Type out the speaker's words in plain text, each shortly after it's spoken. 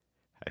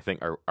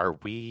think are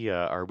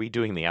we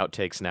doing the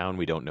outtakes now and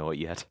we don't know it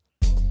yet?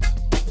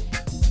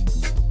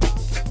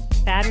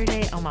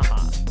 Saturday,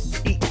 Omaha.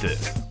 Eat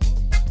this.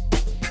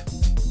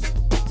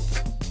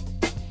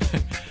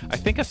 I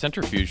think a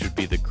centrifuge would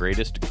be the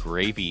greatest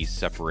gravy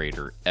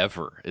separator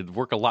ever. It'd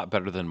work a lot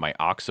better than my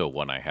OXO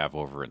one I have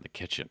over in the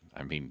kitchen.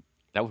 I mean,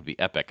 that would be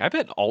epic. I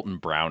bet Alton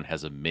Brown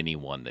has a mini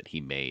one that he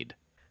made.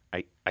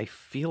 I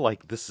feel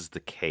like this is the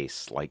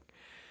case, like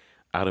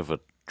out of a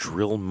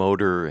drill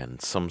motor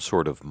and some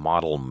sort of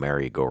model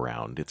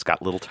merry-go-round. It's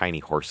got little tiny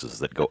horses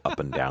that go up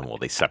and down while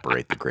they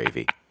separate the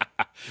gravy.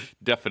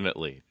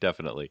 Definitely.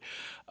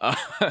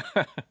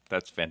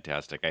 That's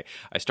fantastic.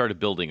 I started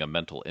building a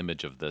mental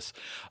image of this.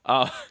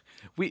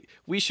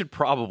 We should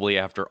probably,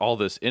 after all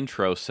this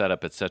intro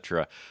setup,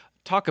 etc.,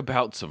 talk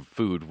about some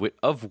food,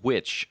 of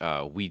which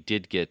we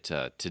did get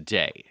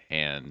today,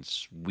 and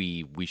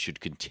we should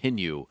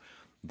continue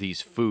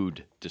these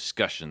food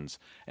discussions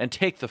and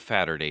take the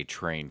Fatterday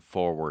train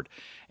forward.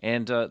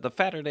 And the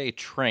Fatterday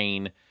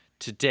train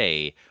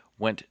today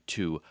went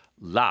to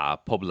La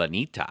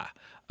Poblanita.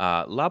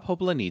 La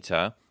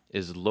Poblanita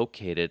is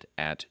located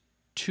at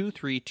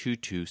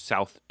 2322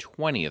 South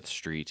 20th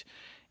Street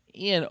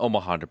in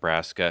Omaha,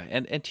 Nebraska.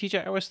 And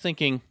TJ, I was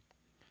thinking,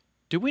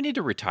 do we need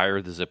to retire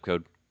the zip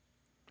code?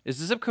 Is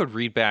the zip code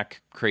readback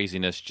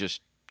craziness just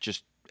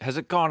has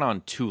it gone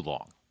on too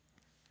long?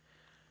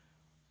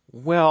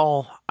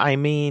 Well, I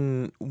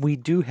mean, we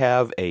do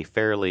have a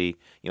fairly,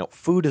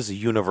 food is a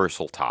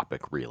universal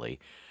topic, really.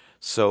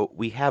 So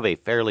we have a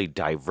fairly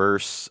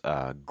diverse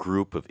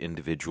group of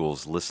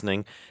individuals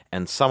listening,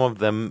 and some of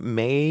them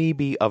may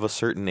be of a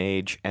certain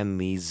age, and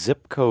the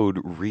zip code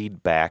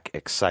readback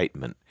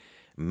excitement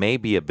may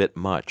be a bit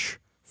much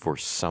for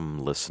some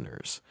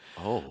listeners.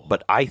 Oh.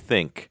 But I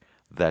think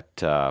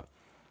that,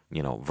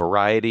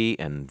 variety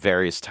and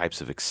various types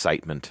of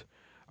excitement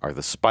are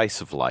the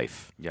spice of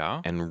life.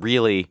 Yeah? And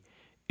really,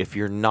 if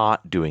you're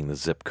not doing the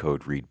zip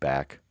code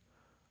readback,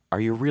 are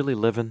you really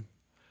living?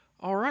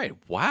 All right.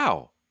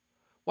 Wow,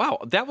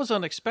 that was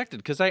unexpected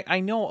because I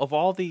know of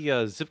all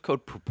the zip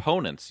code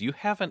proponents, you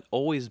haven't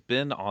always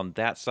been on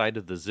that side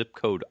of the zip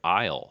code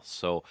aisle.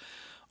 So,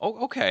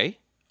 okay.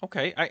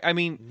 I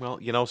mean... Well,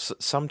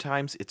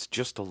 sometimes it's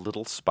just a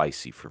little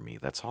spicy for me.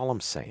 That's all I'm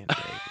saying,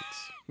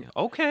 Dave.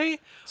 Okay.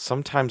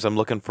 Sometimes I'm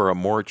looking for a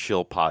more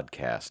chill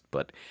podcast,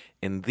 but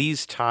in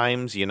these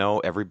times,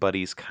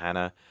 everybody's kind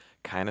of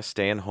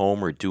staying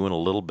home or doing a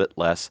little bit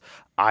less.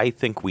 I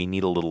think we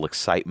need a little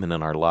excitement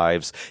in our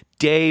lives.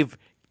 Dave,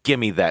 give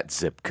me that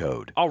zip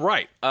code. All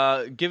right.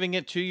 Giving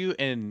it to you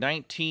in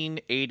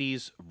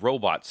 1980s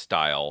robot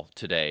style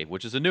today,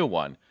 which is a new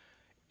one.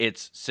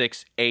 It's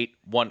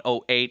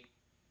 68108.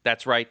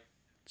 That's right.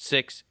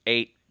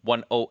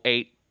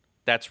 68108.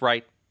 That's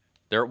right.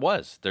 There it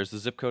was. There's the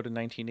zip code in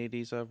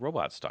 1980s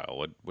robot style.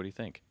 What do you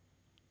think?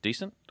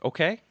 Decent?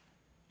 Okay?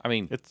 I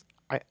mean,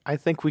 I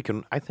think we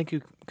can. I think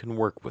you can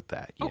work with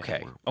that. Yeah,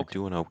 okay. We're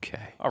doing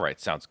okay. All right.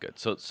 Sounds good.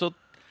 So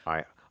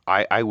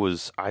I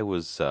was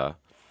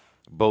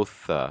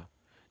both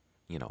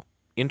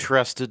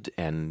interested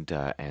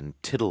and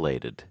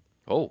titillated.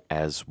 Oh.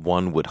 As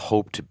one would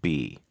hope to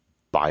be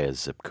by a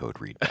zip code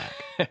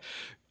readback.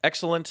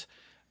 Excellent.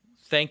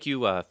 Thank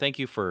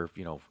you for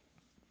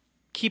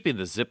keeping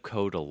the zip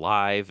code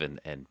alive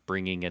and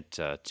bringing it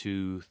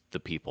to the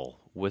people.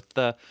 With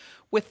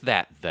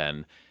that,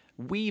 then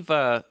we've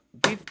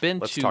been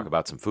Let's to talk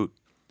about some food.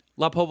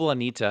 La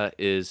Poblanita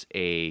is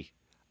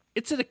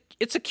it's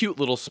a cute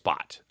little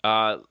spot.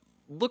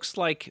 Looks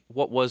like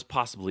what was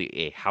possibly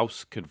a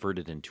house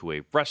converted into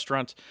a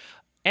restaurant,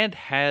 and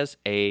has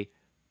a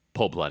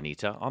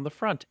Poblanita on the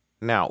front.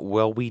 Now,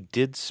 well, we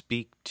did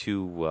speak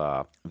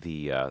to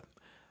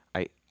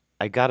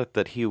I got it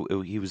that he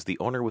was the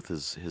owner with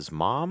his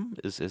mom.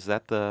 Is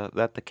that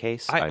the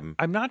case? I'm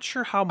not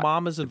sure how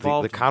mom is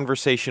involved. The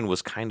conversation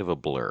was kind of a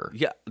blur.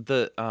 Yeah,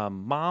 the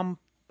mom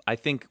I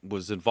think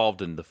was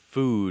involved in the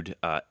food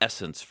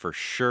essence for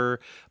sure,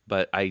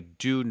 but I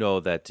do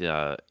know that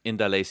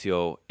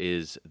Indalecio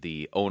is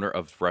the owner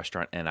of the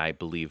restaurant, and I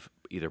believe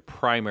either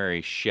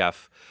primary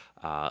chef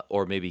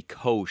or maybe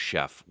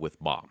co-chef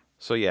with mom.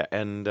 So yeah,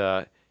 and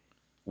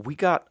we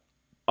got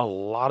a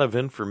lot of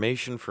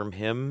information from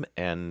him,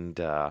 and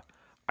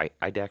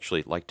I'd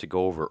actually like to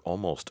go over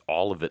almost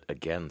all of it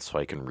again so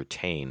I can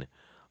retain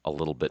a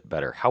little bit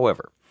better.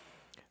 However,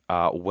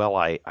 while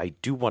I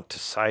do want to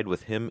side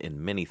with him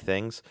in many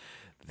things,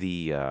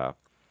 I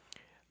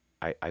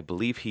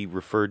believe he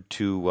referred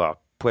to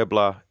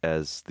Puebla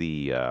as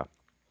the...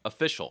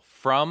 official,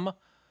 from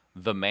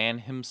the man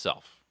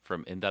himself,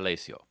 from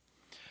Indalecio.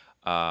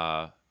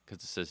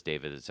 Because it says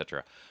David,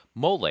 etc.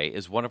 Mole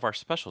is one of our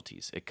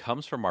specialties. It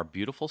comes from our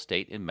beautiful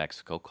state in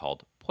Mexico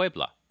called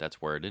Puebla.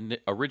 That's where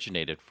it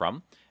originated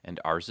from, and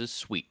ours is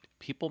sweet.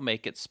 People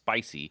make it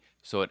spicy,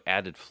 so it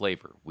added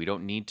flavor. We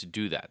don't need to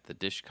do that. The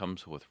dish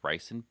comes with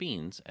rice and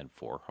beans and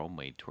 4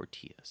 homemade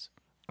tortillas.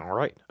 All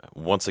right.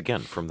 Once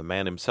again, from the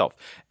man himself.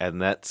 And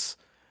that's...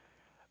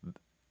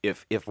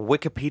 If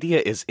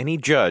Wikipedia is any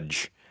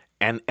judge,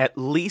 And at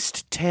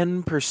least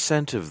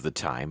 10% of the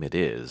time it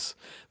is.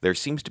 There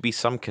seems to be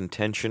some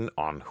contention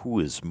on who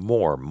is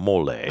more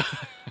mole,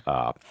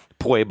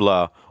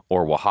 Puebla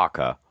or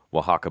Oaxaca.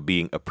 Oaxaca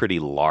being a pretty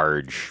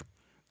large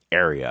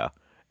area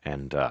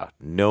and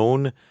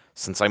known,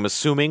 since I'm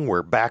assuming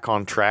we're back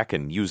on track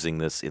and using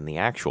this in the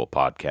actual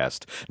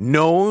podcast,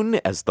 known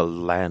as the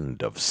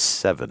land of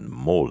 7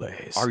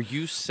 moles. Are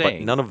you But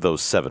saying... none of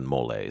those 7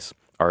 moles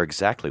are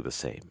exactly the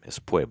same as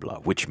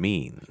Puebla, which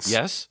means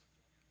Yes?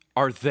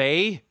 Are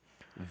they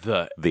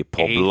the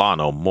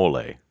Poblano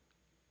mole.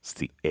 It's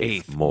the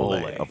eighth Eighth mole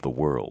mole. of the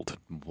world,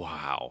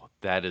 Wow,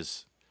 that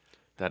is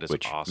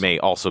which awesome. may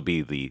also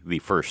be the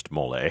first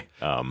mole.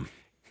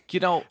 You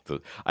know,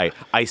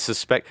 I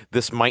suspect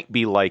this might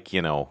be like,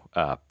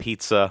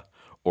 pizza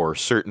or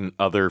certain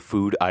other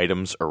food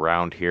items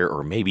around here,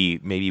 or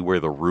maybe where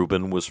the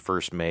Reuben was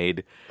first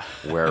made,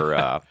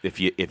 where if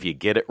you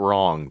get it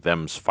wrong,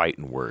 them's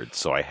fighting words.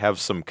 So I have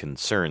some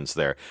concerns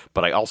there,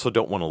 but I also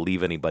don't want to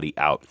leave anybody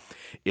out.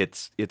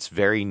 It's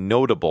very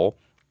notable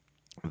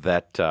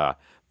that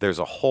there's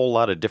a whole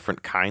lot of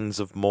different kinds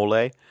of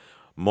mole.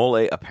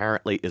 Mole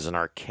apparently is an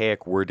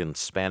archaic word in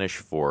Spanish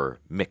for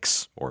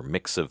mix or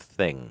mix of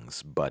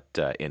things, but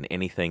in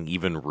anything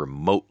even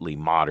remotely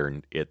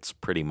modern, it's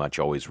pretty much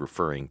always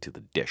referring to the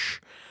dish.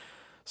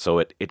 So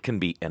it can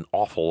be an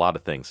awful lot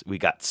of things. We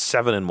got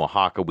 7 in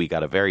Oaxaca. We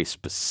got a very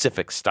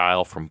specific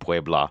style from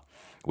Puebla,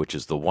 which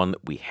is the one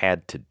that we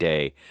had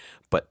today.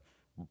 But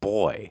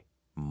boy,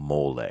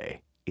 mole,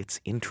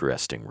 it's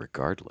interesting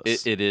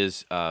regardless. it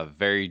is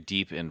very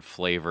deep in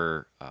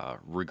flavor,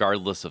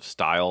 regardless of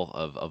style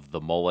of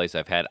the moles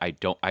I've had.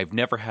 I've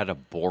never had a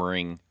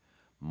boring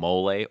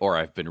mole, or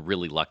I've been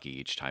really lucky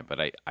each time, but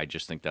I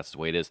just think that's the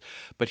way it is.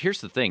 But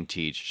here's the thing,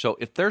 Teach. So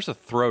if there's a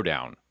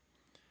throwdown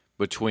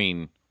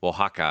between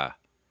Oaxaca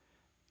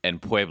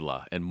and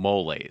Puebla and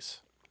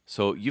moles,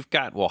 so you've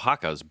got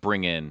Oaxaca's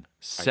bring in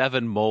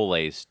 7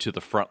 moles to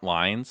the front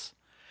lines.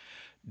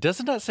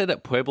 Doesn't that say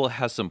that Puebla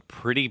has some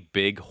pretty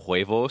big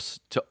huevos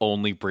to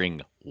only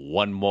bring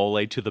 1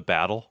 mole to the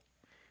battle?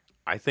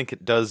 I think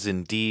it does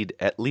indeed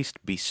at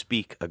least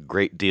bespeak a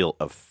great deal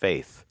of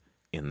faith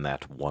in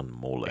that 1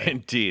 mole.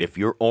 Indeed. If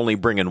you're only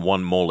bringing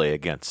 1 mole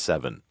against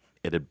 7,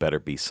 it had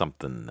better be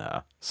something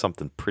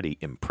pretty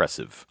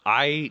impressive.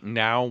 I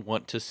now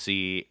want to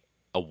see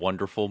a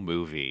wonderful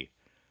movie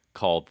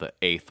called The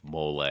Eighth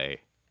Mole,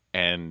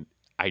 and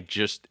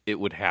it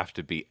would have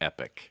to be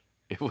epic.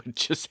 It would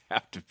just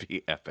have to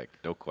be epic.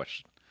 No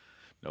question.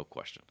 No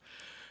question.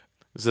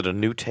 Is it a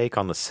new take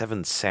on the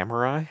 7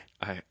 Samurai?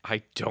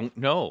 I don't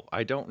know.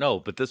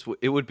 But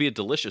it would be a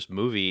delicious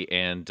movie,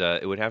 and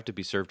it would have to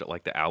be served at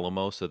like the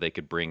Alamo, so they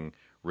could bring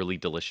really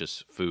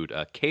delicious food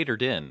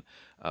catered in,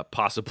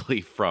 possibly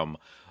from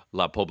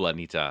La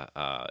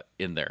Poblanita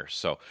in there.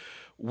 So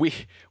we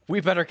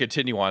better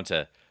continue on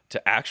to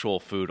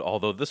actual food.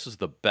 Although this is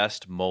the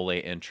best mole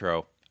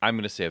intro, I'm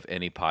going to say, of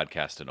any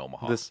podcast in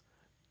Omaha.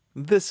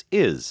 This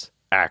is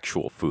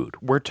actual food.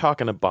 We're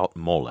talking about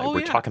mole. Oh, We're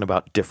yeah. talking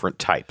about different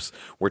types.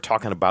 We're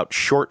talking about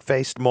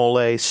short-faced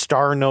mole,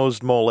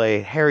 star-nosed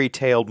mole,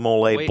 hairy-tailed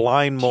mole, Wait,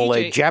 blind mole,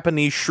 TJ.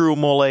 Japanese shrew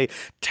mole,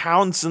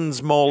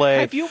 Townsend's mole.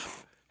 Have you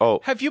Oh,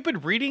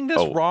 been reading this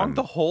Oh, wrong I'm-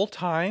 the whole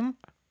time?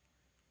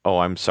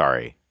 I'm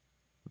sorry.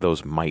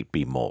 Those might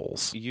be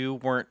moles. You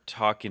weren't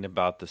talking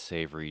about the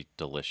savory,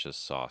 delicious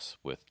sauce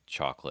with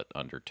chocolate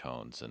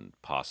undertones and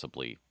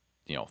possibly,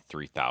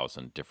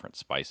 3,000 different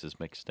spices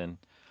mixed in?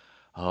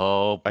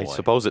 Oh, boy. I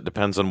suppose it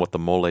depends on what the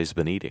mole's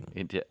been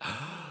eating.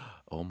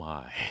 Oh,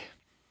 my.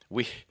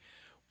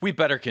 We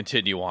better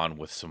continue on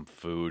with some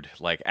food,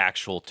 like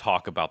actual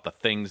talk about the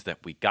things that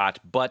we got,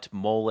 but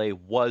mole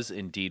was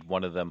indeed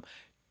one of them.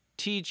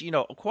 Tej,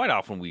 quite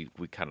often we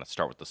kind of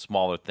start with the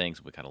smaller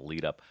things, we kind of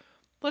lead up.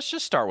 Let's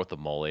just start with the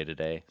mole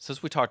today.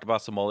 Since we talked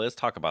about some mole, let's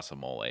talk about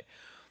some mole.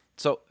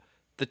 So,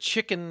 the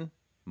chicken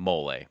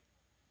mole,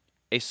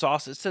 a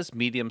sauce, it says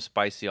medium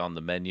spicy on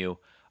the menu.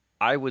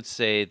 I would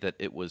say that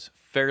it was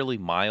fairly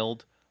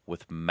mild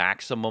with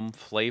maximum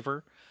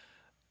flavor.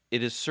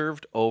 It is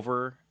served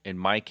over, in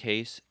my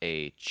case,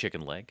 a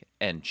chicken leg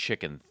and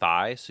chicken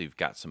thigh. So you've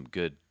got some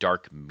good,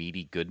 dark,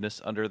 meaty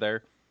goodness under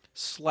there.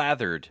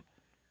 Slathered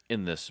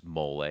in this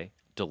mole,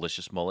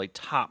 delicious mole,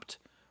 topped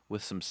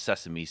with some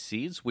sesame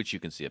seeds, which you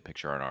can see a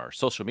picture on our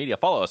social media.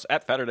 Follow us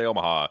at Saturday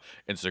Omaha,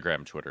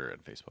 Instagram, Twitter,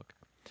 and Facebook.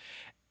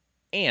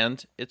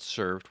 And it's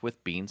served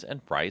with beans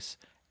and rice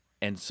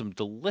and some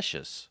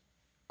delicious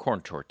corn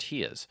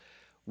tortillas,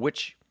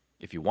 which,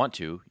 if you want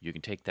to, you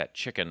can take that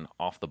chicken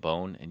off the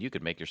bone and you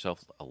could make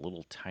yourself a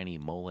little tiny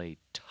mole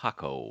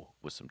taco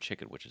with some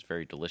chicken, which is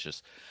very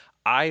delicious.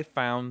 I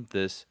found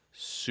this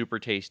super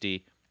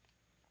tasty.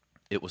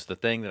 It was the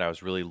thing that I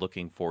was really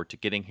looking forward to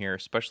getting here,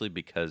 especially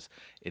because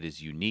it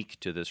is unique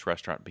to this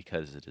restaurant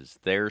because it is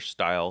their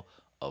style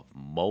of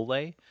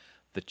mole.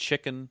 The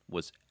chicken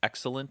was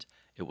excellent.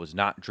 It was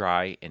not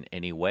dry in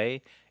any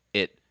way.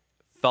 It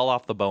fell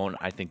off the bone.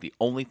 I think the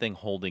only thing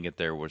holding it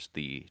there was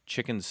the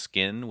chicken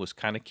skin was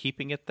kind of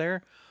keeping it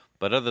there.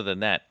 But other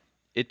than that,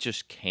 it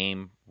just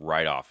came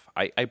right off.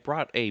 I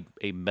brought a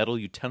metal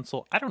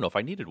utensil. I don't know if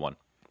I needed one.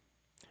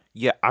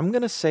 Yeah, I'm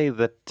going to say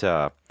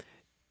that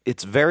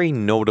it's very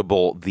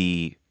notable,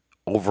 the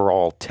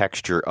overall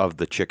texture of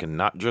the chicken,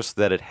 not just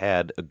that it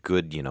had a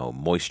good,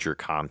 moisture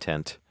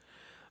content,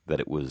 that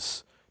it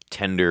was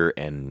tender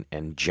and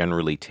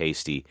generally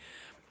tasty,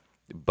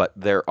 but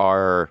there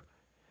are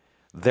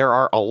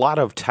a lot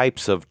of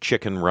types of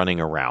chicken running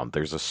around.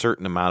 There's a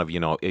certain amount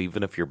of,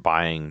 even if you're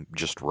buying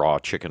just raw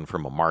chicken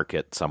from a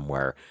market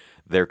somewhere,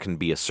 there can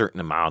be a certain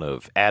amount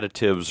of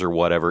additives or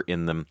whatever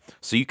in them.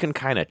 So you can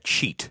kind of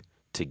cheat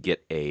to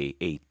get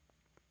a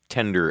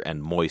tender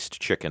and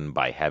moist chicken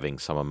by having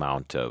some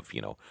amount of,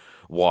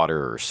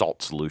 water or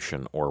salt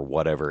solution or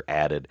whatever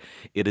added.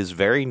 It is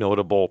very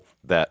notable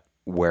that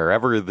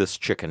wherever this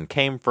chicken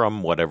came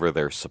from, whatever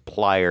their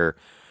supplier,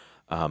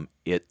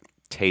 it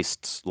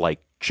tastes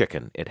like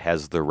chicken. It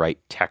has the right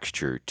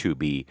texture to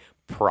be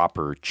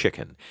proper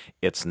chicken.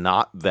 It's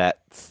not that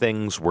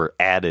things were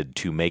added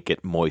to make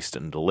it moist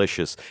and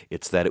delicious.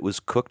 It's that it was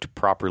cooked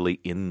properly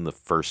in the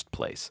first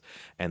place.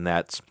 And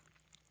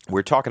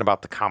we're talking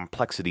about the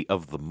complexity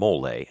of the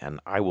mole, and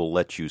I will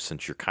let you,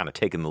 since you're kind of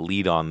taking the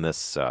lead on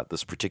this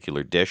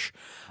particular dish,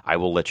 I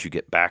will let you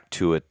get back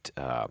to it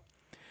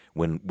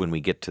when we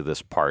get to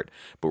this part.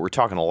 But we're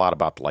talking a lot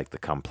about the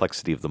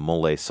complexity of the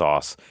mole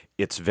sauce.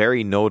 It's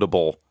very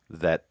notable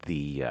that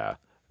the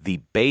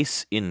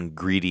base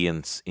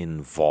ingredients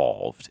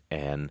involved,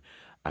 and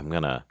I'm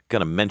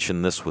gonna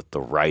mention this with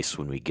the rice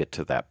when we get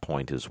to that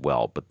point as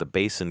well, but the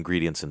base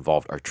ingredients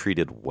involved are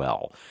treated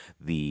well.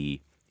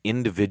 The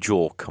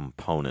individual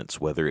components,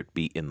 whether it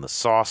be in the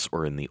sauce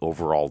or in the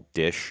overall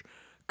dish,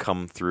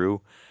 come through.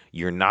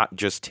 You're not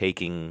just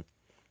taking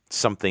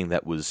something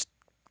that was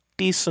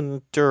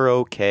decent or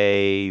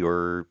okay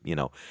or,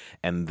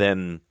 and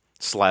then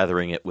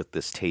slathering it with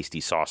this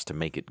tasty sauce to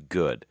make it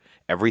good.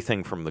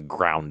 Everything from the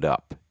ground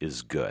up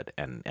is good,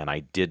 and I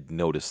did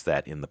notice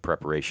that in the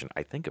preparation.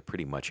 I think of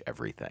pretty much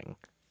everything.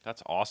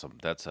 That's awesome.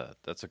 That's a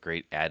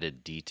great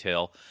added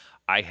detail.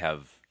 I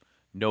have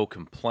no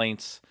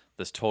complaints.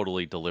 This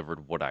totally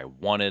delivered what I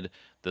wanted.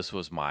 This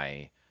was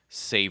my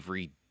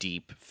savory,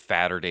 deep,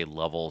 Saturday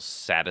level,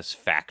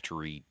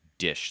 satisfactory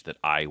dish that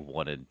I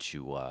wanted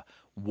to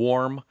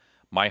warm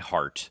my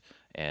heart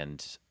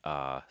and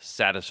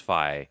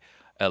satisfy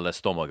el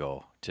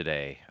estomago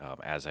today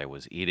as I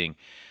was eating.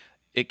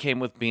 It came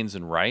with beans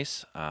and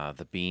rice.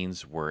 The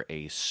beans were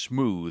a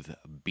smooth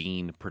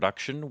bean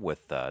production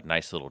with a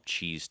nice little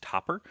cheese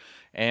topper.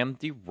 And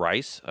the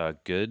rice,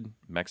 good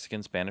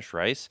Mexican Spanish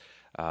rice,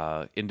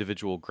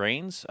 individual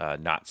grains,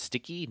 not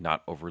sticky,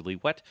 not overly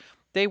wet.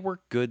 They were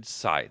good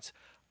sides.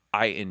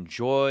 I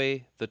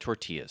enjoy the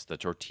tortillas. The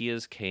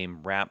tortillas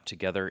came wrapped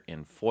together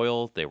in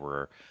foil. They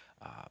were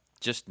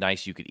just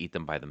nice. You could eat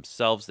them by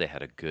themselves. They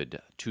had a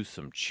good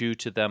toothsome chew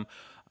to them.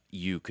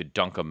 You could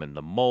dunk them in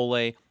the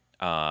mole.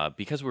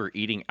 Because we were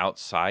eating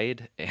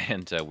outside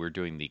and we were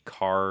doing the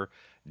car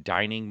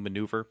dining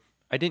maneuver,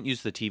 I didn't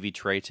use the TV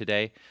tray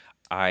today.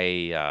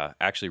 I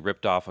actually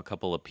ripped off a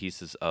couple of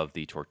pieces of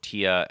the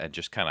tortilla and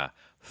just kind of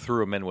threw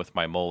them in with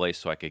my mole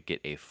so I could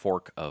get a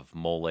fork of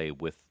mole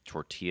with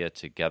tortilla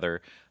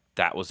together.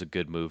 That was a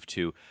good move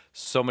too.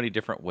 So many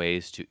different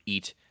ways to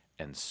eat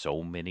and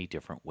so many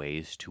different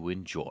ways to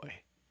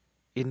enjoy.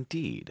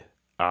 Indeed.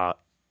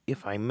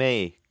 If I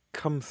may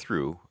come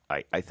through,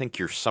 I think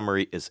your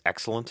summary is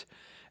excellent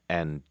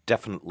and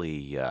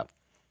definitely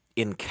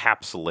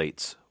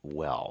encapsulates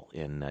well.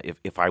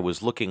 If I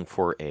was looking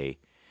for a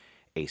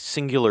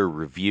singular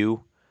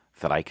review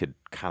that I could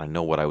kind of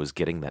know what I was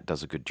getting, that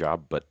does a good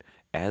job. But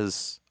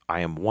as I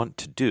am wont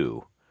to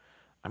do,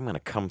 I'm going to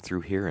come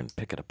through here and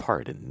pick it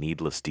apart in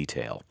needless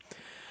detail.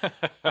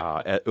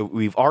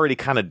 We've already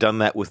kind of done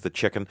that with the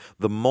chicken.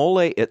 The mole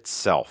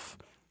itself,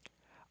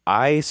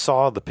 I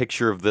saw the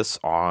picture of this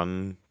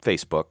on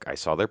Facebook. I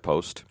saw their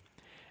post,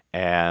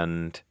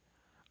 and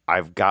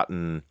I've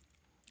gotten,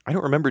 I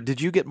don't remember, did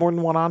you get more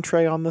than one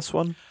entree on this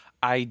one?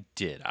 I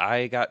did.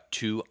 I got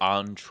 2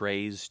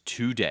 entrees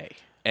today,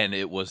 and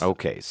it was...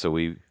 Okay, so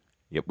we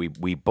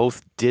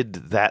both did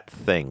that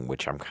thing,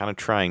 which I'm kind of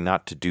trying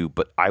not to do,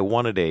 but I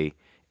wanted a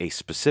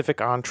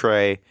specific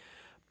entree,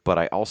 but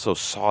I also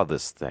saw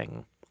this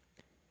thing,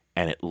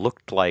 and it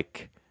looked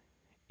like,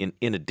 in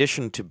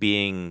addition to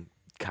being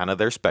kind of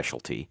their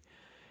specialty,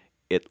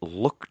 it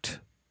looked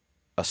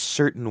a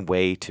certain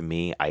way to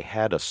me. I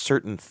had a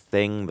certain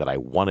thing that I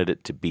wanted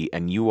it to be,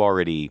 and you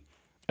already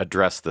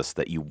addressed this,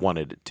 that you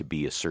wanted it to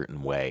be a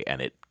certain way,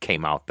 and it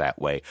came out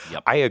that way.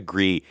 Yep. I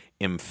agree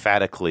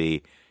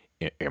emphatically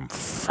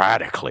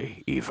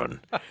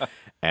even,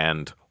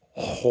 and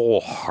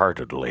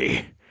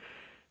wholeheartedly,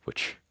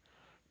 which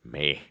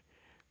may...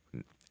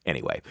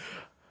 Anyway,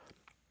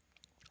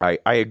 I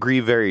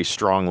agree very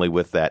strongly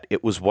with that.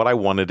 It was what I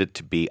wanted it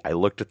to be. I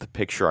looked at the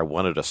picture. I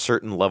wanted a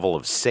certain level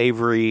of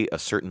savory, a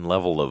certain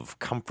level of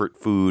comfort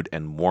food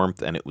and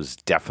warmth, and it was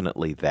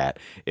definitely that.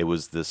 It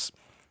was this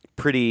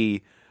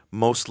pretty,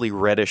 mostly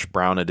reddish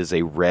brown. It is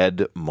a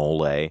red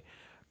mole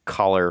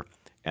color.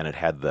 and it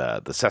had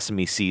the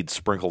sesame seeds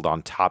sprinkled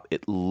on top.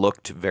 It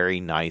looked very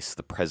nice.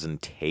 The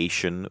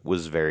presentation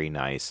was very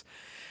nice.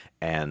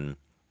 And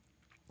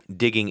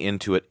digging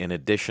into it, in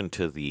addition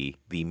to the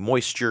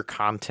moisture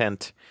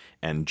content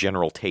and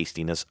general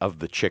tastiness of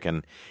the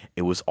chicken,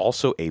 it was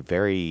also a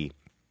very,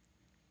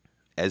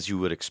 as you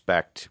would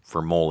expect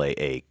for mole,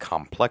 a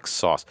complex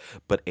sauce,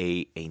 but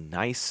a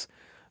nice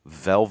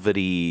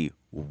velvety,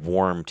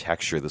 warm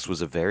texture. This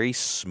was a very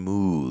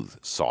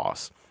smooth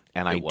sauce.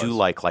 And I do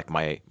like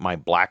my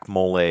black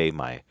mole,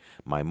 my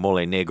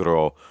mole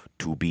negro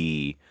to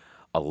be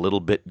a little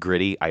bit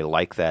gritty. I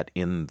like that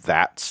in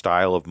that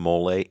style of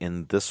mole.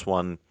 In this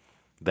one,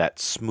 that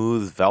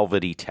smooth,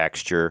 velvety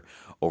texture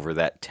over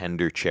that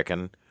tender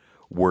chicken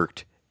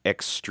worked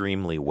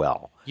extremely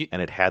well.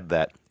 And it had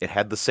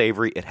the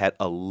savory, it had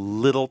a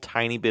little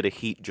tiny bit of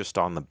heat just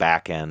on the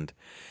back end,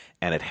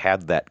 and it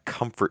had that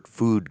comfort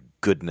food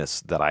goodness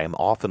that I am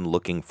often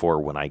looking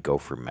for when I go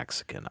for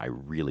Mexican. I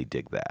really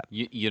dig that.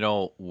 You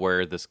know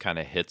where this kind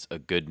of hits a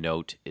good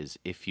note is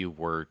if you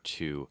were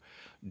to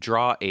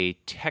draw a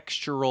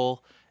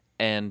textural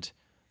and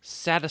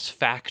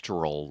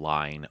satisfactory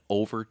line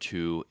over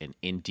to an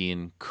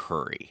Indian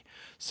curry.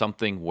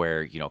 Something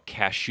where,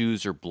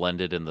 cashews are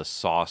blended in the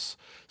sauce,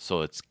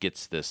 so it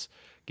gets this,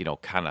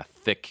 kind of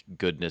thick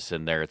goodness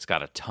in there. It's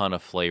got a ton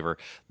of flavor.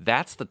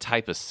 That's the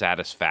type of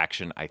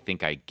satisfaction I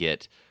think I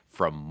get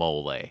from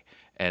mole.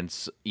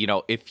 And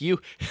if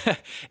you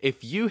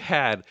if you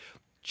had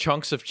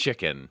chunks of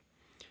chicken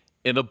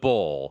in a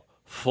bowl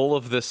full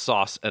of this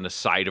sauce and a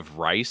side of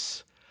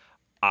rice,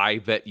 I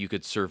bet you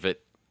could serve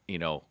it,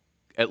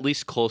 at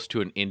least close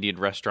to an Indian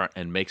restaurant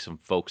and make some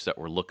folks that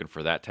were looking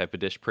for that type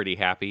of dish pretty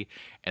happy.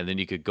 And then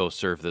you could go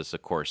serve this,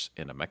 of course,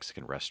 in a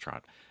Mexican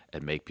restaurant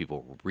and make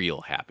people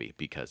real happy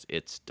because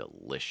it's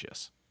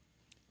delicious.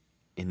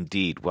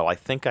 Indeed. Well, I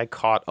think I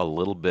caught a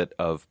little bit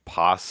of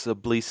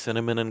possibly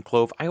cinnamon and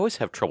clove. I always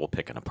have trouble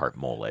picking apart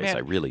moles. Man, I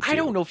really do. I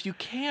don't know if you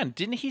can.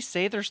 Didn't he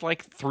say there's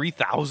like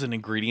 3,000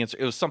 ingredients?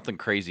 It was something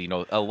crazy,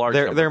 a large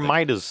number. There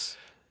might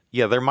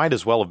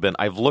as well have been.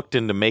 I've looked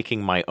into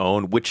making my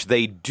own, which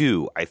they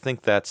do. I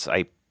think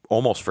I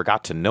almost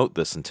forgot to note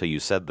this until you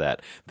said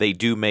that. They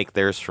do make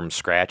theirs from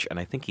scratch, and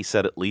I think he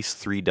said at least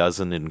 36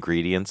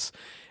 ingredients.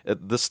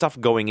 The stuff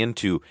going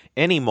into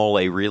any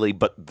mole, really,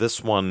 but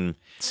this one,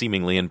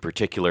 seemingly in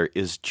particular,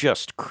 is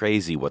just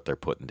crazy what they're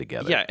putting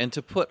together. Yeah, and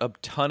to put a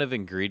ton of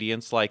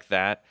ingredients like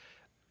that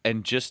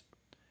and just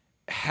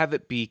have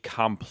it be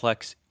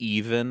complex,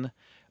 even,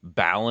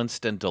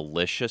 balanced, and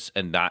delicious,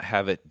 and not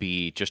have it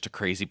be just a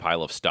crazy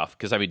pile of stuff.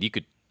 Because, you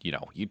could,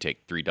 you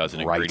take 36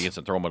 ingredients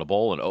and throw them in a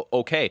bowl, and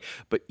okay.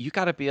 But you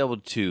got to be able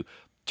to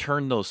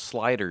turn those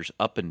sliders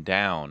up and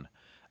down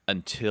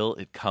until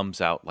it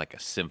comes out like a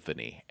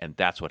symphony, and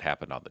that's what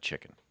happened on the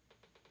chicken.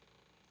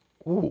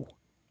 Ooh,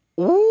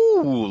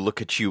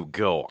 look at you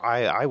go.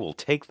 I will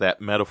take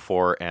that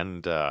metaphor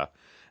and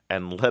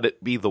let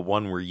it be the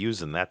one we're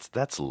using.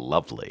 That's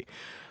lovely.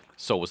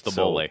 So was the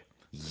mole.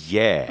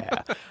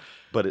 Yeah.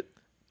 But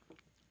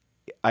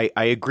I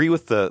agree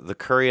with the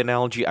curry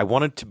analogy. I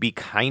wanted to be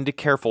kind of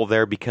careful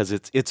there because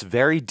it's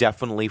very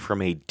definitely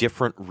from a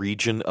different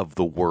region of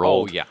the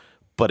world. Oh, yeah.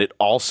 But it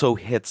also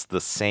hits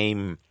the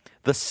same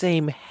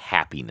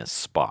happiness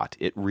spot.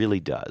 It really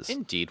does.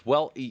 Indeed.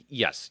 Well,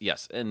 yes.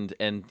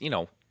 And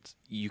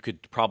you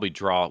could probably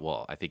draw,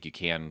 well, I think you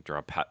can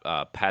draw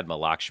Padma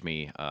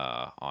Lakshmi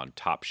on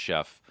Top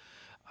Chef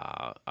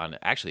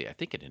actually, I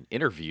think in an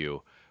interview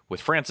with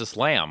Francis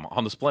Lamb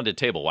on The Splendid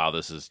Table. Wow,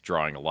 this is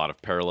drawing a lot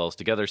of parallels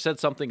together. Said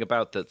something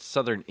about that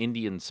Southern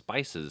Indian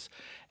spices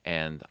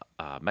and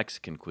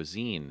Mexican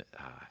cuisine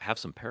have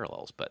some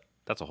parallels, but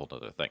that's a whole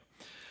other thing.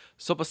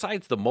 So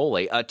besides the mole,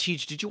 Tej,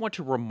 did you want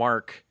to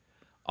remark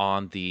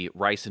on the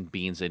rice and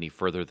beans any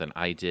further than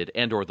I did,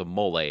 and or the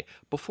mole,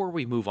 before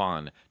we move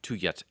on to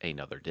yet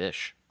another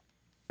dish?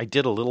 I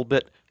did a little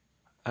bit.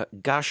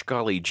 Gosh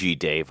golly gee,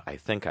 Dave, I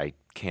think I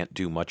can't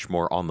do much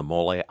more on the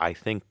mole. I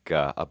think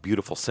A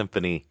Beautiful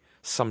Symphony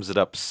sums it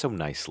up so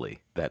nicely,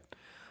 that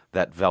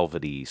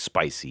velvety,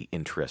 spicy,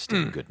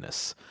 interesting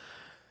goodness.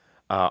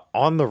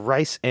 On the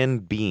rice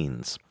and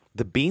beans,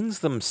 the beans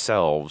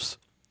themselves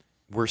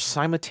were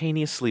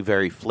simultaneously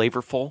very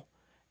flavorful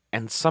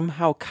and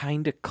somehow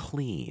kind of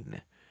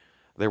clean.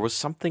 There was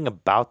something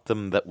about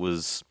them that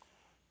was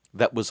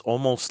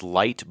almost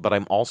light, but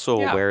I'm also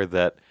aware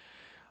that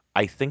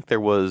I think there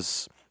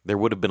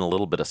would have been a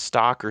little bit of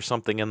stock or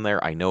something in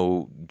there. I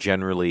know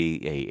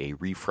generally a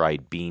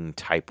refried bean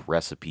type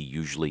recipe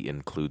usually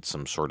includes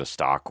some sort of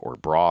stock or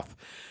broth.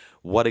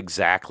 What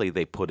exactly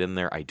they put in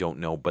there, I don't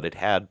know, but it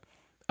had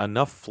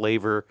enough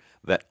flavor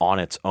that on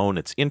its own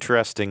it's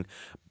interesting,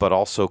 but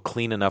also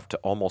clean enough to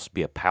almost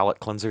be a palate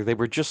cleanser. They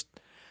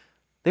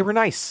were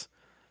nice.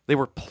 They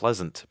were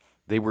pleasant.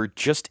 They were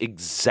just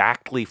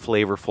exactly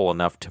flavorful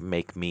enough to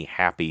make me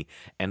happy.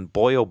 And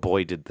boy, oh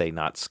boy, did they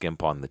not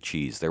skimp on the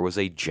cheese. There was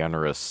a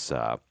generous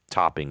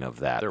topping of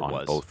that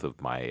both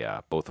of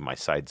my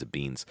sides of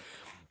beans.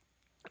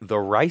 The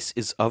rice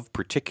is of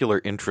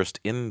particular interest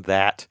in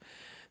that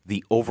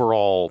the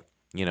overall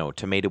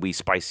tomatoey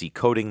spicy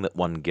coating that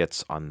one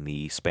gets on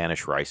the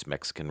Spanish rice,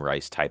 Mexican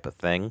rice type of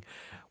thing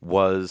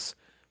was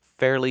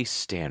fairly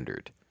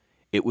standard.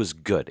 It was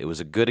good. It was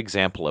a good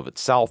example of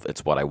itself.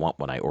 It's what I want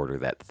when I order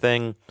that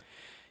thing.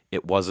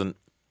 It wasn't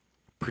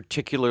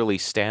particularly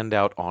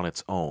standout on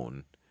its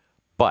own,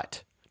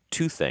 but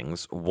two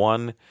things.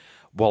 One,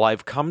 while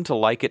I've come to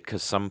like it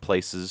because some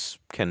places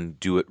can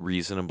do it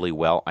reasonably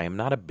well, I am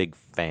not a big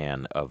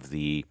fan of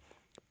the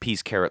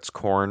peas, carrots,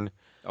 corn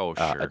Oh,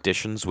 sure.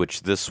 additions,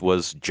 which this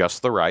was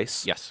just the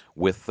rice Yes.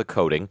 with the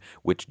coating,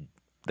 which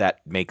that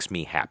makes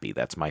me happy.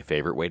 That's my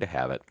favorite way to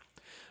have it.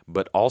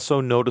 But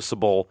also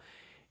noticeable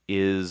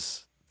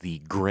is the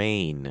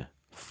grain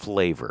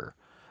flavor.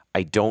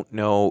 I don't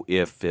know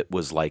if it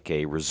was like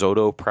a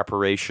risotto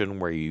preparation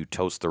where you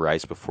toast the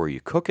rice before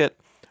you cook it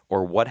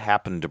or what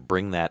happened to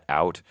bring that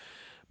out,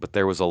 but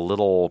there was a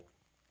little,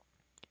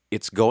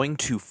 it's going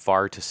too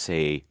far to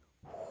say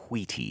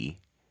wheaty,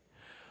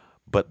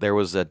 but there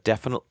was a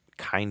definite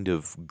kind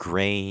of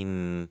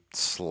grain,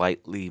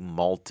 slightly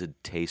malted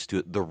taste to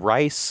it. The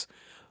rice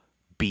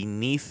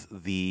beneath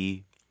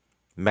the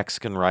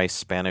Mexican rice,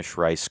 Spanish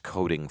rice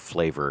coating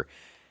flavor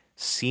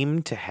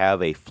seemed to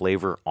have a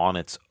flavor on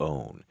its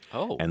own.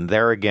 Oh. And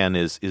there again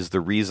is the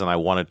reason I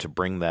wanted to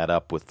bring that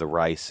up with the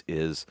rice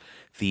is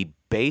the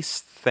base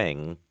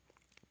thing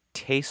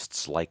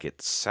tastes like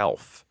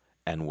itself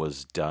and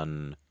was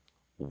done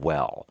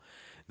well.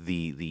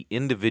 The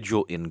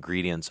individual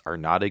ingredients are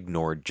not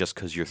ignored just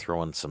because you're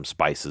throwing some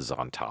spices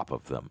on top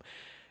of them.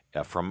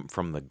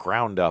 From the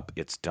ground up,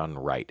 it's done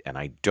right. And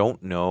I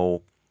don't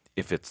know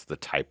if it's the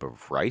type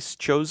of rice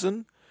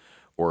chosen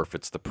or if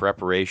it's the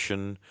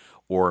preparation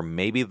or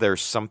maybe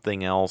there's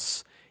something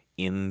else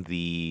in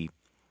the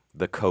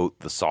coat,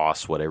 the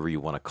sauce, whatever you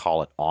want to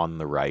call it, on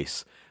the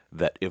rice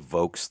that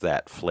evokes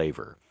that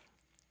flavor.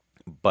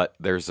 But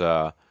there's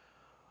a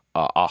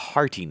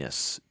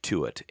heartiness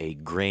to it, a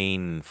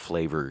grain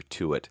flavor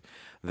to it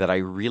that I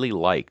really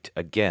liked.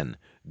 Again,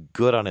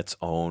 good on its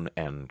own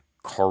and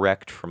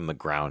correct from the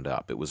ground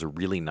up. It was a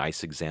really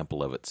nice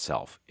example of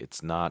itself.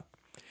 It's not,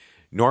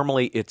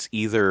 normally it's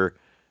either,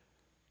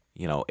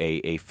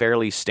 a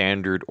fairly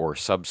standard or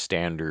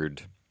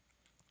substandard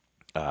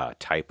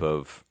type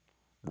of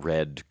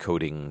red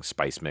coating,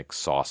 spice mix,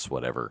 sauce,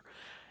 whatever.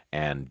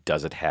 And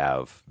does it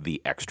have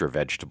the extra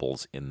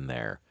vegetables in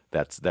there?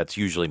 That's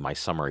usually my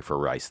summary for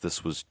rice.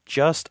 This was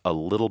just a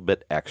little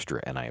bit extra,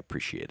 and I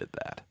appreciated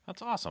that.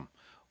 That's awesome.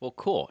 Well,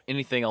 cool.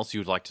 Anything else you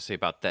would like to say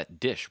about that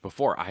dish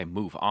before I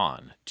move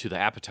on to the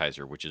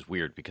appetizer, which is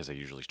weird because I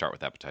usually start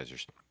with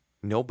appetizers?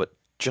 No, but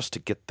just to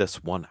get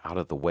this one out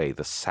of the way,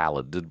 the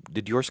salad.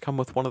 Did yours come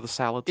with one of the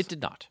salads? It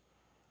did not.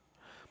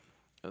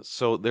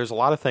 So there's a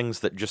lot of things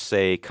that just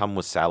say come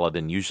with salad,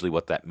 and usually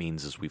what that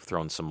means is we've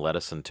thrown some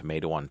lettuce and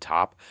tomato on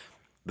top.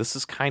 This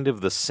is kind of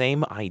the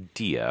same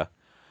idea,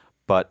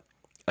 but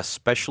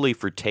especially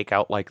for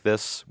takeout like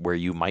this, where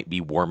you might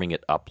be warming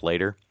it up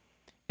later,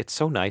 it's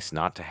so nice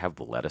not to have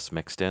the lettuce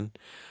mixed in.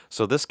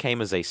 So this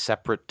came as a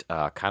separate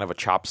kind of a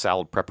chopped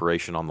salad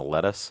preparation on the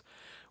lettuce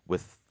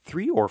with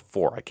 3 or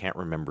 4, I can't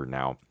remember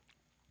now,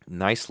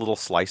 nice little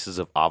slices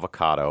of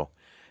avocado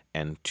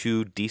and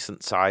 2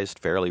 decent-sized,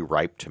 fairly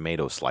ripe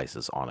tomato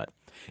slices on it.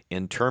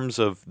 In terms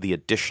of the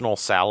additional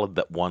salad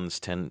that one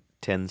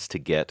tends to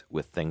get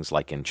with things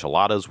like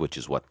enchiladas, which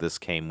is what this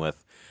came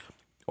with,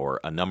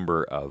 or a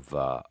number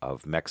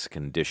of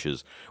Mexican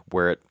dishes,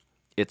 where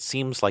it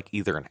seems like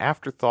either an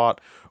afterthought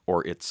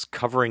or it's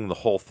covering the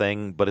whole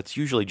thing, but it's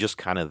usually just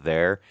kind of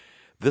there.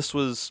 This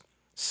was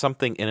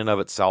something in and of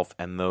itself,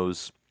 and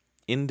those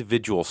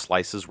individual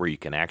slices where you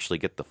can actually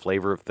get the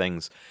flavor of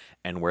things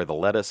and where the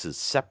lettuce is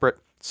separate,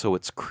 so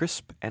it's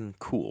crisp and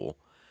cool.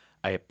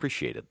 I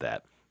appreciated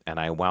that. And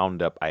I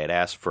had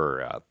asked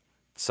for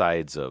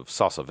sides of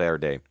salsa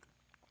verde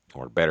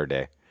or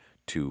verde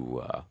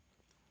to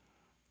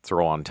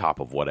throw on top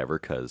of whatever,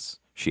 because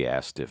she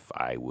asked if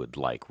I would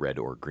like red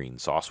or green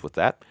sauce with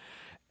that.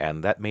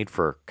 And that made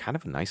for kind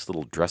of a nice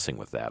little dressing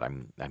with that.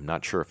 I'm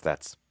not sure if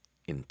that's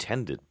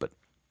intended, but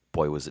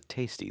boy, was it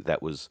tasty.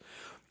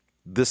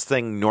 This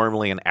thing,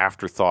 normally an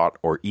afterthought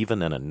or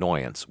even an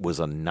annoyance, was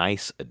a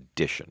nice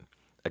addition.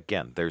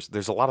 Again,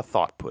 there's a lot of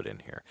thought put in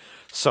here.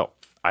 So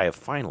I have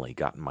finally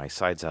gotten my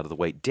sides out of the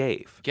way.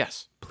 Dave,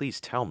 Yes.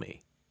 please tell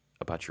me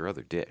about your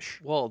other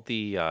dish. Well,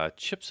 the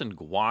chips and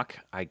guac,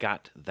 I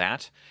got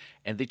that.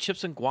 And the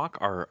chips and guac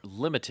are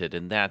limited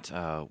in that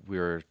we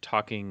were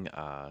talking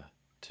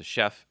to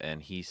Chef,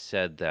 and he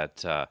said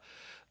that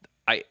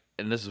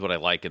and this is what I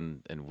like,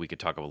 and we could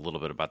talk a little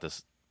bit about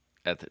this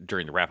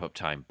during the wrap-up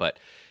time, but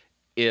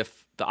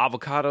if the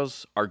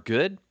avocados are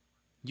good,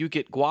 you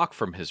get guac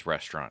from his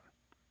restaurant.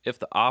 If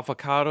the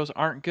avocados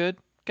aren't good,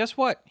 guess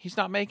what? He's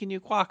not making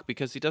you guac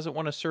because he doesn't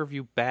want to serve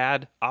you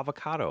bad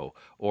avocado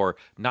or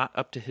not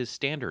up to his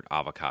standard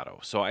avocado.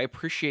 So I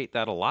appreciate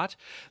that a lot.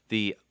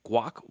 The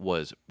guac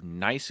was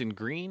nice and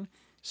green,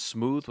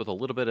 smooth with a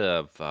little bit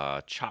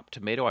of chopped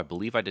tomato. I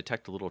believe I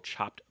detect a little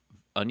chopped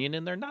onion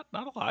in there, not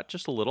a lot,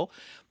 just a little.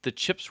 The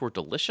chips were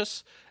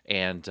delicious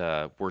and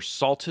were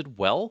salted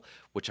well,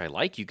 which I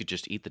like. You could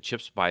just eat the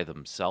chips by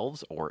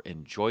themselves or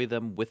enjoy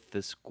them with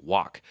this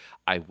guac.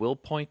 I will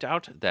point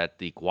out that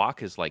the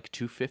guac is like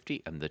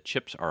 $2.50 and the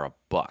chips are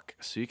 $1.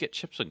 So you get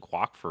chips and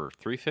guac for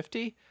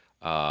 $3.50.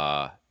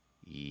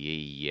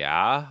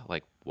 Yeah,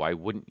 like why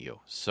wouldn't you?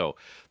 So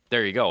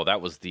there you go.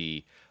 That was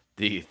the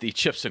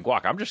chips and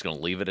guac. I'm just going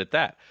to leave it at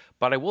that.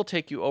 But I will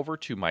take you over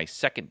to my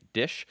second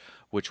dish,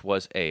 which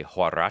was a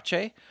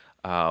huarache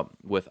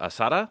with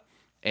asada.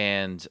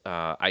 And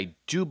I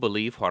do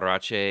believe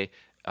huarache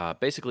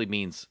basically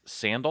means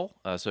sandal.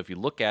 So if you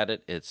look at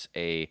it, it's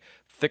a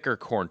thicker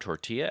corn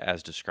tortilla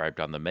as described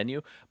on the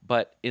menu,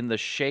 but in the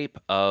shape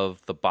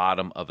of the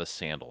bottom of a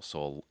sandal.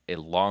 So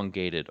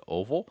elongated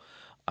oval.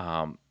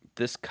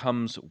 This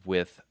comes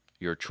with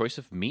your choice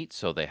of meat.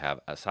 So they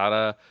have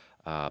asada,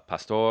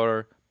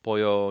 pastor,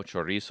 pollo,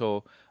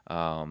 chorizo,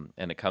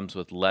 and it comes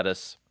with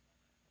lettuce,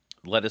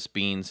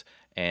 beans,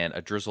 and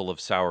a drizzle of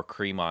sour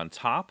cream on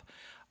top.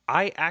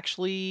 I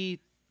actually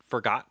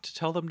forgot to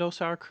tell them no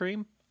sour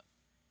cream.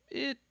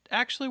 It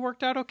actually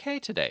worked out okay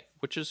today,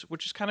 which is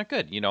kind of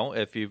good. You know,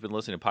 if you've been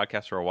listening to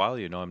podcasts for a while,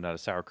 you know I'm not a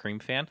sour cream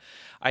fan.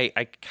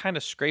 I kind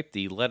of scraped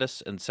the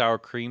lettuce and sour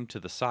cream to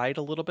the side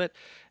a little bit,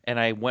 and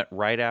I went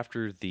right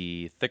after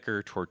the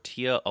thicker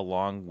tortilla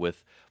along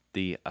with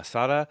the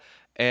asada,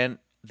 and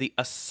the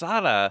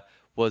asada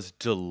was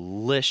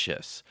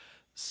delicious.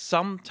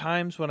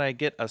 Sometimes when I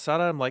get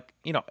asada, I'm like,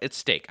 you know, it's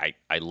steak.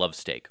 I love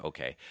steak,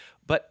 okay.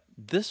 But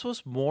this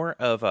was more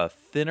of a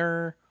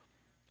thinner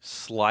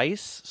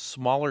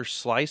smaller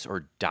slice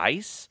or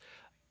dice.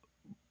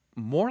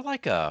 More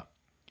like a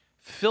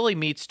Philly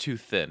meat's too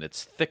thin.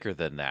 It's thicker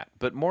than that.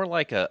 But more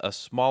like a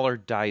smaller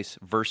dice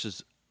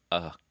versus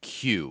a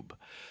cube.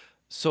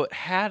 So it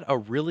had a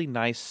really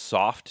nice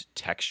soft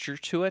texture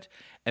to it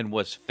and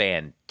was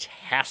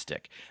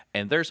fantastic.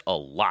 And there's a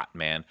lot,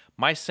 man.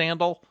 My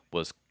sandal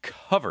was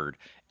covered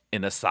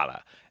in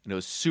asada, and it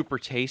was super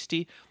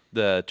tasty.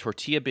 The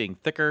tortilla being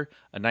thicker,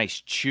 a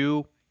nice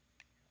chew,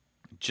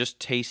 just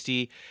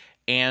tasty,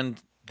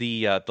 and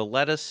the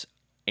lettuce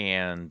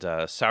and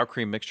sour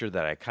cream mixture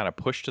that I kind of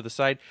pushed to the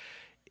side,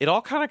 it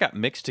all kind of got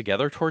mixed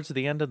together towards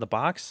the end of the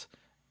box,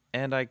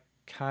 and I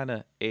kind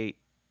of ate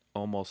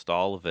almost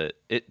all of it.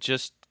 It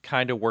just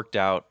kind of worked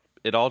out.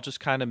 It all just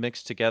kind of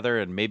mixed together,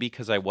 and maybe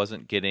because I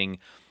wasn't getting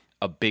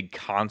a big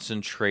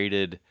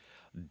concentrated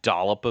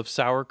dollop of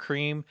sour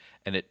cream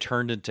and it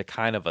turned into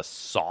kind of a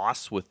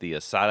sauce with the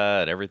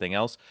asada and everything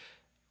else,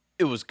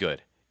 it was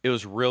good. It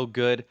was real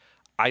good.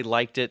 I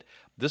liked it.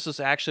 This is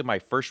actually my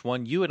first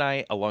one. You and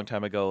I, a long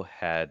time ago,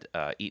 had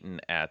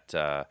eaten at,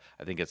 I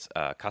think it's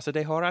Casa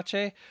de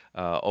Huarache,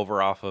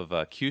 over off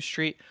of Q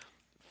Street.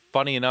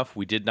 Funny enough,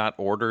 we did not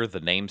order the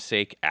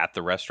namesake at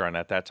the restaurant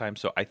at that time.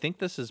 So I think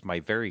this is my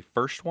very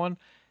first one.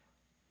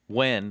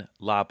 When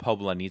La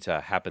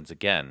Poblanita happens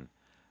again,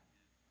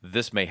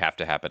 this may have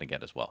to happen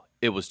again as well.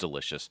 It was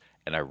delicious,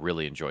 and I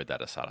really enjoyed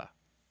that asada.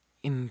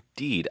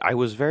 Indeed. I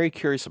was very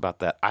curious about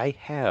that. I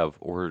have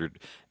ordered,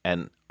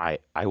 and I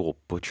will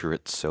butcher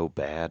it so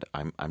bad.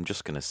 I'm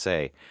just going to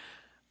say,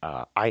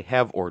 I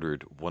have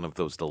ordered one of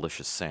those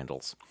delicious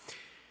sandals.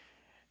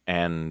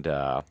 And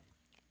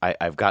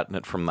I've gotten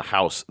it from the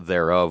house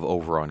thereof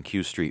over on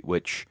Q Street,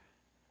 which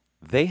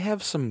they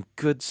have some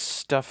good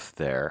stuff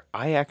there.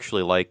 I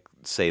actually like,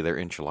 say, their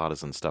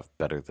enchiladas and stuff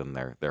better than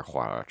their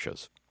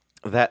huaraches.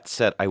 That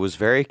said, I was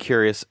very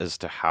curious as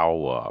to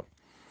how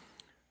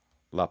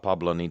La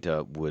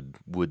Poblanita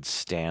would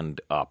stand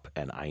up,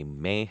 and I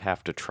may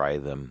have to try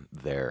them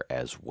there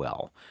as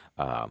well.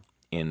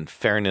 In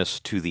fairness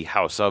to the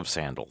House of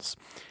Sandals,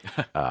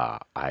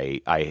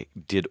 I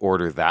did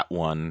order that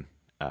one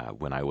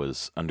when I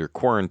was under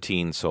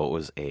quarantine, so it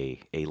was a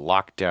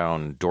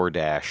lockdown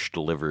DoorDash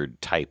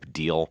delivered type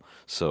deal,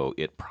 so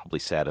it probably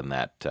sat in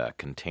that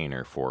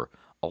container for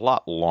a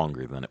lot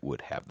longer than it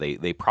would have.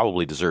 They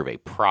probably deserve a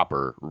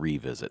proper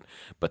revisit.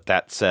 But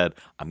that said,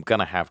 I'm going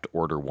to have to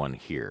order one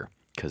here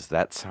because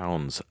that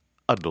sounds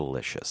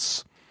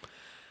delicious.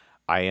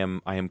 I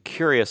am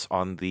curious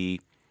on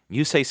the,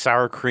 you say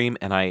sour cream,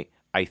 and I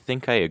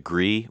think I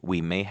agree.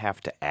 We may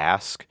have to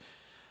ask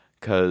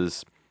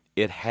because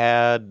it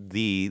had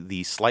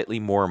the slightly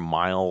more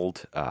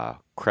mild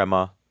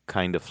crema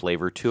kind of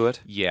flavor to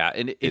it. Yeah,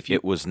 and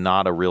it was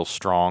not a real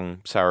strong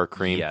sour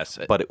cream, yes,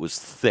 but it was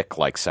thick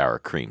like sour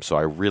cream, so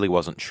I really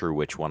wasn't sure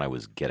which one I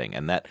was getting,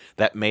 and that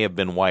may have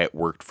been why it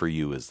worked for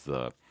you, as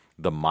the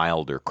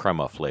milder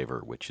crema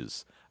flavor, which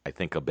is, I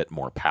think, a bit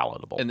more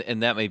palatable.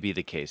 And that may be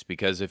the case,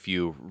 because if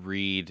you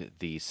read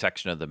the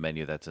section of the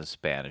menu that's in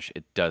Spanish,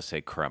 it does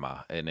say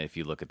crema. And if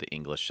you look at the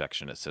English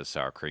section, it says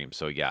sour cream.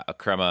 So yeah, a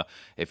crema,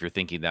 if you're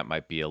thinking that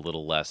might be a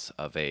little less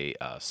of a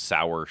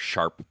sour,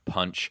 sharp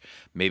punch,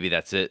 maybe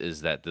that's it,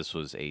 is that this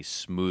was a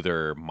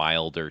smoother,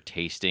 milder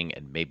tasting,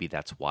 and maybe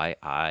that's why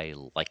I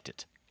liked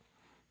it.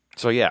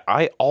 So yeah,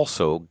 I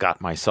also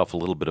got myself a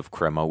little bit of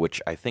crema,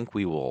 which I think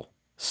we will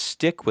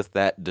stick with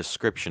that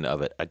description of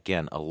it.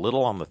 Again, a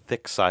little on the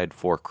thick side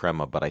for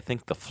crema, but I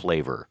think the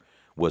flavor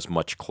was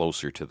much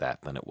closer to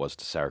that than it was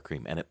to sour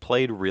cream, and it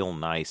played real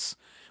nice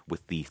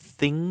with the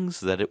things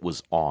that it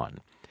was on.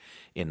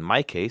 In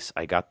my case,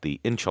 I got the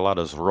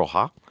enchiladas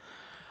roja.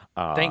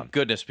 Thank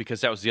goodness,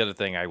 because that was the other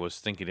thing I was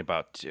thinking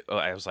about.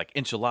 I was like,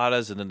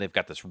 enchiladas, and then they've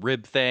got this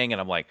rib thing,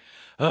 and I'm like,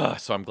 ugh.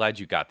 So I'm glad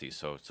you got these.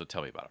 So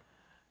tell me about them.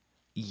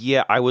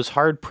 Yeah, I was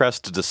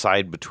hard-pressed to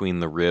decide between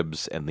the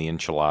ribs and the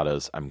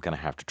enchiladas. I'm going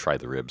to have to try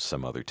the ribs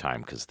some other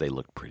time because they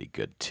look pretty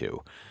good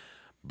too.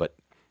 But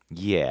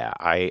yeah,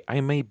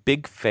 I'm a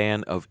big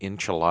fan of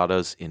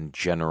enchiladas in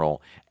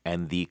general,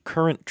 and the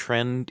current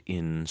trend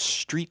in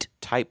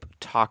street-type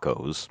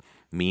tacos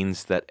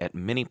means that at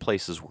many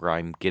places where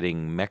I'm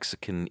getting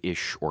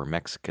Mexican-ish or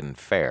Mexican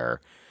fare,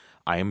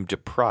 I am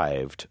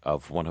deprived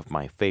of one of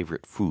my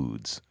favorite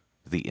foods,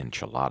 the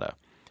enchilada.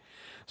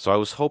 So I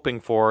was hoping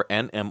for,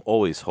 and am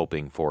always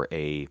hoping for,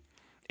 a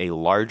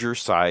larger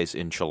size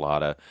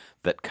enchilada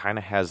that kind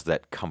of has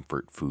that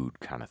comfort food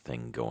kind of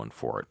thing going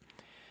for it.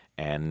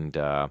 And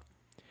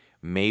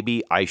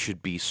maybe I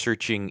should be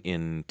searching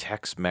in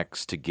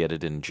Tex-Mex to get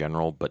it in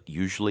general, but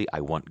usually I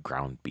want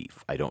ground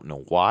beef. I don't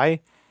know why.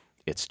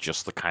 It's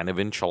just the kind of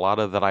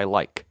enchilada that I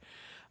like.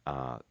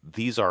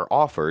 These are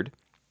offered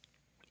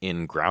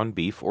in ground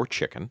beef or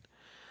chicken.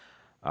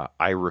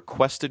 I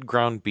requested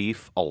ground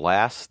beef.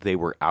 Alas, they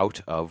were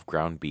out of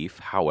ground beef.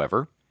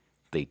 However,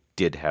 they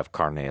did have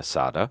carne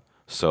asada.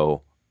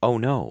 So, oh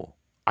no,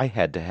 I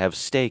had to have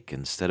steak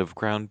instead of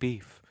ground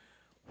beef.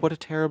 What a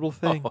terrible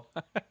thing.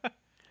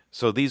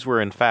 So these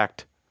were, in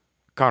fact,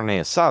 carne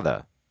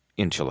asada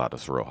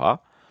enchiladas roja.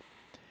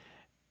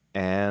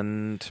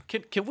 And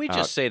Can we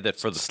just say that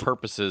for the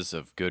purposes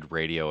of good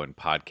radio and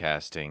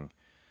podcasting,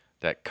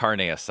 that carne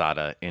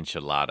asada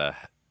enchilada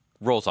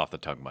rolls off the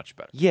tongue much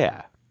better?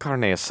 yeah,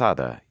 carne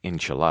asada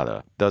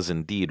enchilada does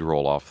indeed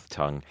roll off the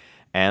tongue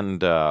and,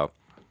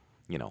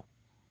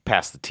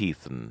 past the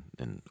teeth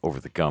and over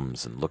the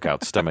gums and look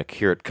out stomach.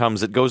 Here it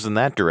comes. It goes in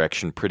that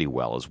direction pretty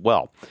well as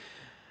well.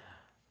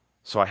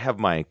 So I have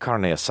my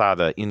carne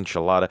asada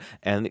enchilada,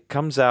 and it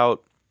comes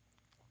out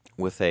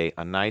with a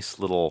nice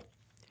little...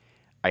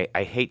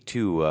 I hate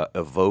to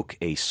evoke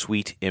a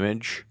sweet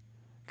image,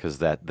 because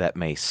that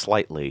may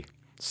slightly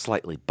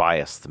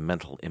bias the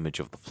mental image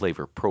of the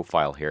flavor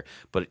profile here,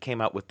 but it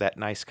came out with that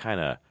nice kind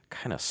of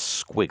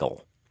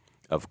squiggle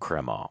of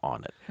crema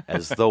on it,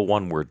 as though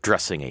one were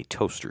dressing a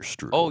toaster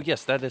strudel. Oh,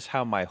 yes, that is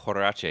how my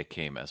huarache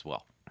came as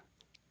well.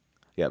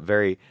 Yeah,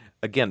 very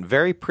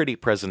pretty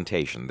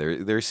presentation.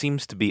 There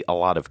seems to be a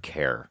lot of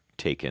care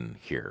taken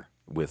here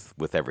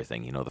with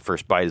everything. The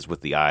first bite is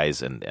with the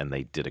eyes, and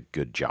they did a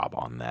good job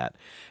on that.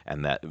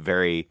 And that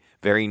very,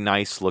 very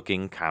nice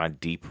looking kind of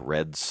deep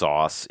red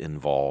sauce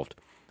involved.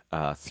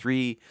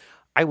 3,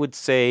 I would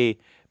say,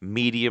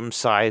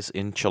 medium-sized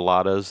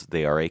enchiladas.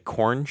 They are a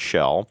corn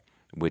shell,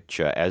 which,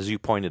 as you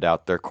pointed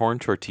out, their corn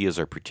tortillas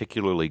are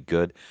particularly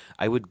good.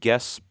 I would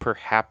guess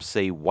perhaps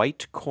a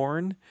white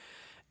corn,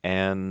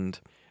 and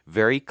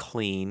very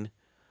clean,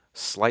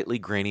 slightly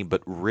grainy,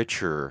 but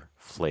richer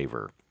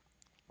flavor.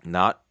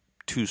 Not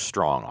too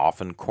strong.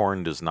 Often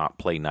corn does not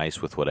play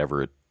nice with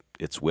whatever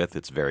it's with.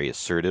 It's very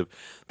assertive.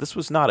 This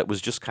was not. It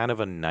was just kind of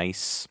a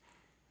nice,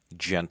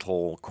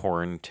 gentle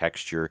corn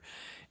texture.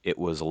 It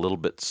was a little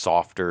bit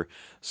softer.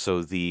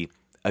 So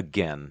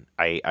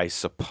I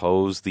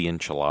suppose the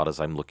enchiladas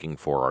I'm looking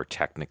for are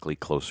technically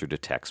closer to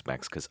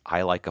Tex-Mex because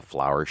I like a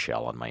flour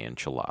shell on my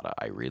enchilada.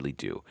 I really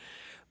do.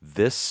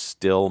 This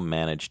still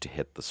managed to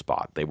hit the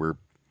spot. They were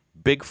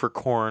big for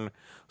corn,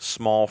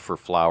 small for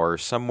flour,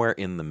 somewhere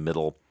in the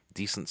middle,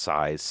 decent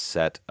size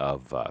set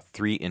of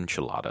 3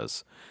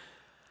 enchiladas.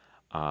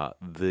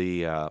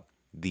 The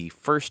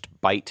first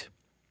bite,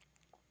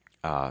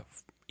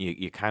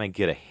 you kind of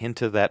get a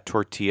hint of that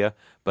tortilla,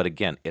 but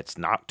again, it's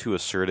not too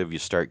assertive. You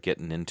start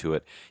getting into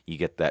it. You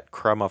get that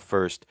crema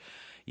first.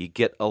 You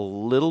get a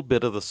little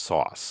bit of the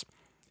sauce.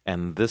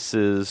 And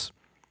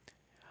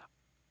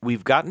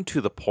we've gotten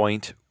to the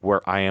point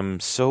where I am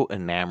so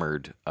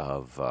enamored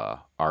of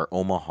our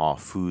Omaha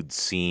food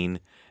scene,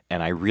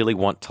 and I really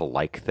want to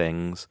like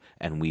things,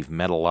 and we've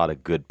met a lot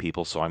of good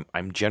people, so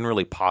I'm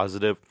generally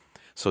positive.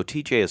 So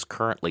TJ is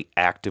currently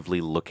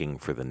actively looking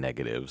for the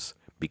negatives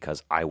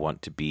because I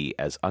want to be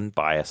as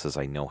unbiased as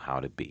I know how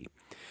to be.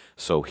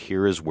 So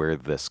here is where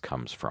this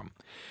comes from.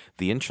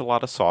 The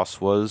enchilada sauce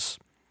was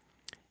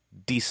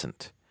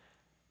decent.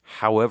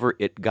 However,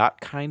 it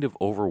got kind of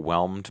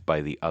overwhelmed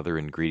by the other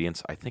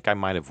ingredients. I think I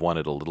might have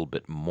wanted a little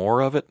bit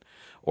more of it,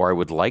 or I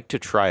would like to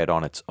try it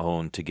on its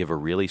own to give a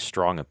really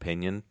strong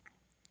opinion.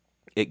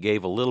 It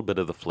gave a little bit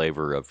of the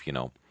flavor of,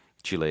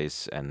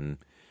 chiles and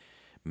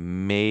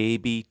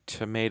maybe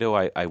tomato.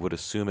 I would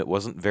assume it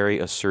wasn't very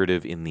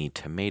assertive in the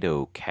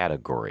tomato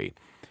category.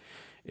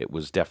 It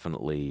was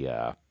definitely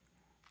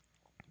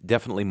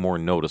more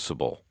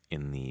noticeable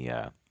in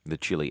the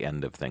chili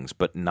end of things,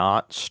 but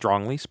not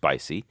strongly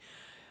spicy.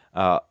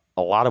 A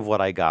lot of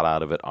what I got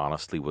out of it,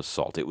 honestly, was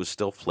salt. It was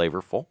still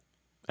flavorful,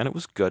 and it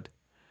was good,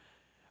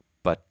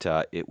 but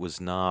it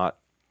was not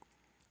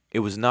It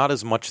was not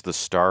as much the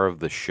star of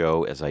the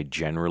show as I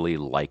generally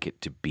like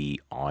it to be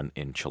on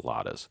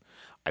enchiladas.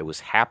 I was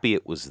happy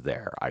it was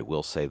there, I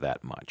will say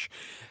that much.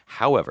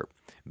 However,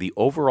 the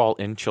overall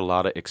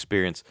enchilada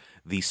experience,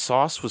 the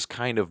sauce was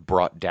kind of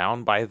brought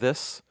down by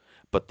this,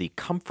 but the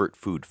comfort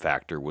food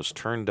factor was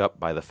turned up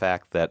by the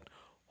fact that,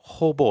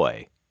 oh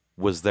boy,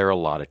 was there a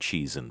lot of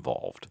cheese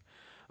involved.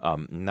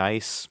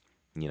 Nice,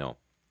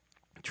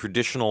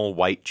 traditional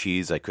white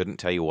cheese. I couldn't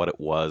tell you what it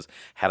was.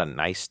 Had a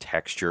nice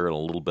texture and a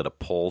little bit of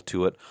pull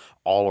to it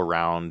all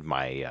around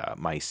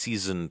my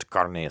seasoned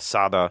carne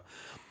asada.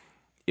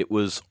 It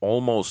was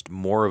almost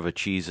more of a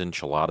cheese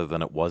enchilada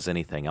than it was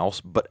anything else,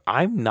 but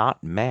I'm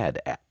not mad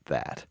at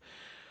that.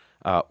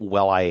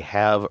 While I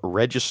have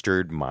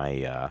registered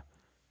my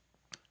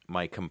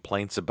my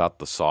complaints about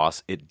the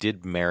sauce, it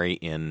did marry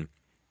in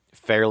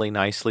fairly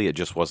nicely. It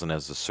just wasn't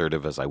as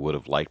assertive as I would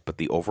have liked, but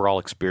the overall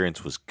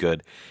experience was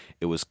good.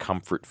 It was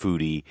comfort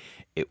foody.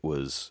 It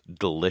was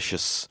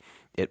delicious.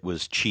 It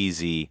was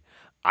cheesy.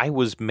 I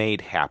was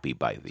made happy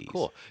by these.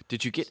 Cool.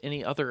 Did you get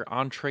any other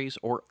entrees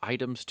or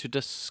items to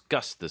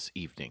discuss this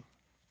evening?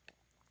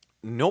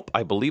 Nope.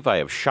 I believe I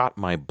have shot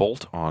my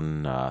bolt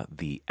on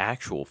the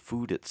actual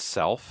food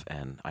itself,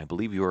 and I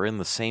believe you are in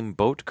the same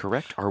boat,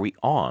 correct? Are we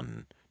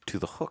on to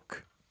the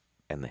hook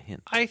and the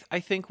hint? I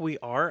think we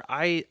are.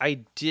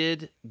 I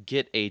did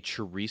get a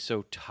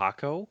chorizo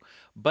taco,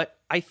 but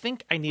I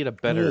think I need a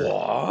better...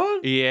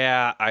 What?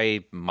 Yeah,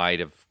 I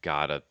might have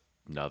got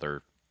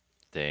another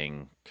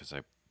thing because I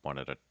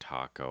wanted a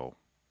taco,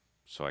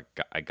 so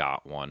I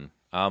got one.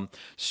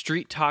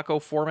 Street taco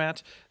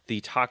format.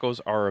 The tacos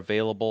are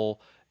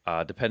available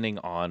depending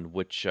on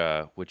which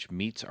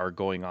meats are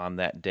going on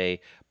that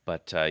day,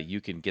 but you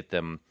can get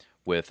them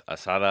with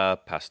asada,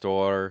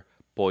 pastor,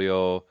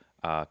 pollo,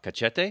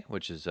 cachete,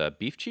 which is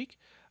beef cheek,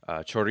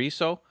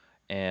 chorizo,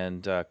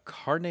 and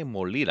carne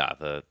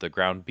molida, the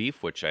ground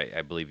beef, which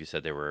I believe you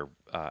said they were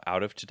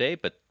out of today.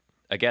 But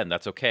again,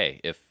 that's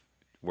okay. If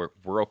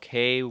we're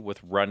okay with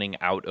running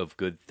out of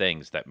good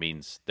things, that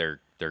means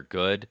they're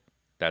good.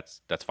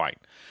 That's fine.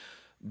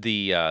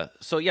 The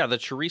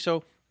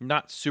chorizo,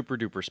 not super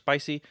duper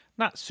spicy,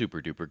 not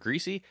super duper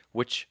greasy,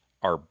 which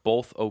are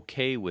both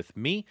okay with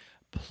me.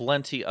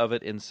 Plenty of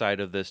it inside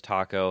of this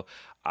taco.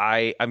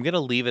 I'm going to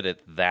leave it at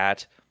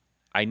that.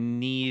 I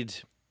need,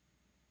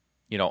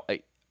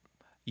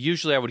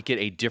 usually I would get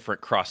a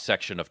different cross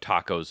section of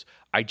tacos.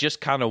 I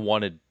just kind of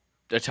wanted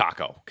a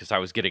taco because I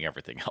was getting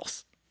everything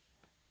else.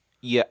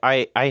 Yeah,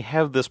 I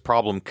have this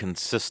problem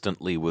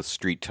consistently with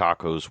street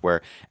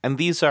tacos and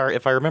these are,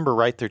 if I remember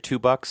right, they're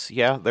 $2.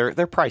 Yeah,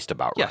 they're priced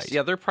about right. Yes,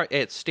 yeah, they're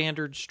at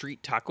standard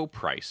street taco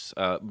price.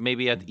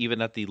 Maybe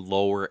even at the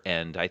lower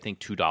end, I think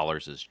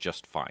 $2 is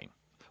just fine.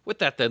 With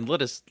that, then,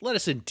 let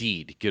us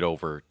indeed get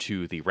over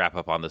to the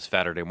wrap-up on this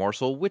Saturday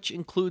morsel, which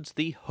includes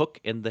the hook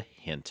and the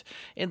hint.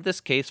 In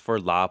this case, for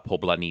La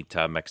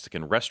Poblanita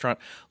Mexican Restaurant,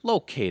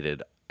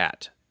 located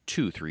at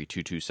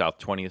 2322 South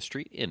 20th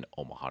Street in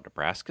Omaha,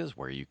 Nebraska, is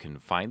where you can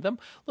find them.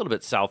 A little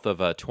bit south of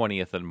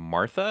 20th and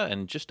Martha,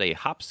 and just a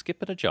hop,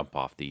 skip, and a jump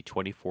off the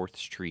 24th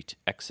Street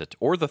exit,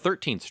 or the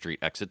 13th Street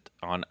exit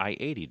on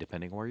I-80,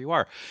 depending where you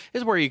are,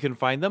 is where you can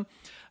find them.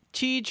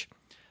 Tej,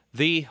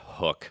 the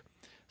hook.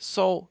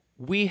 So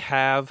we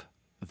have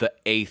the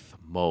 8th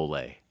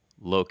mole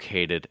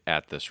located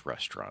at this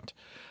restaurant.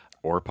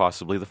 Or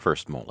possibly the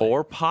first mole.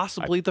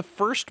 The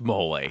first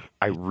mole.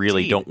 I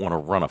really don't want to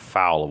run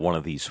afoul of one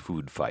of these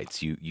food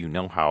fights. You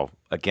know how,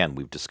 again,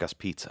 we've discussed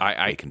pizza.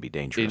 They can be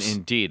dangerous.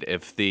 Indeed.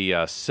 If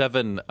the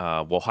 7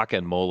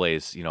 Oaxacan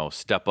moles,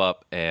 step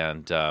up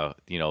and,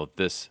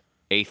 this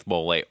 8th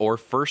mole or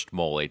first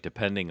mole,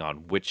 depending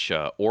on which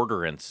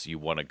orderance you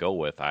want to go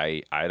with,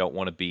 I don't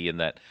want to be in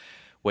that...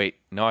 Wait,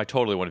 no, I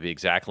totally want to be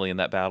exactly in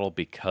that battle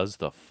because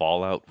the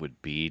fallout would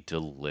be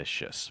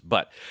delicious.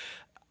 But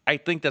I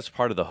think that's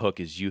part of the hook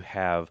is you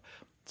have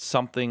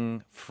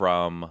something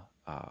from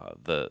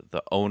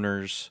the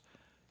owner's,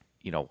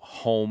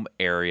 home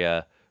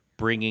area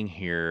bringing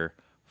here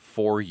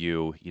for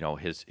you,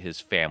 his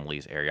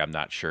family's area. I'm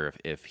not sure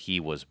if he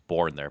was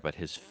born there, but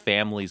his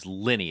family's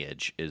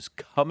lineage is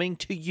coming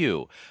to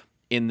you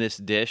in this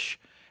dish,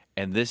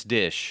 and this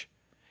dish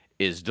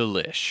is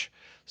delish.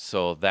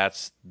 So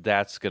that's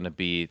gonna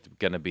be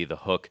the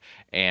hook,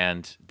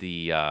 and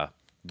the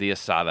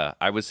asada.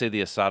 I would say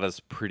the asada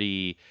is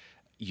pretty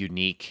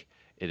unique.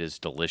 It is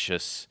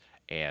delicious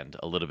and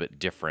a little bit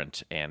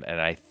different, and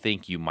I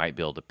think you might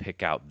be able to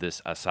pick out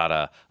this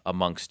asada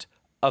amongst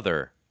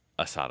other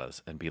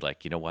asadas and be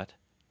like, you know what,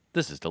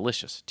 this is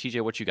delicious. TJ,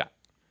 what you got?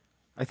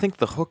 I think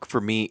the hook for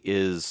me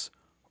is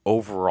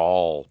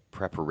overall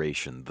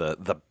preparation,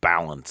 the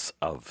balance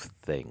of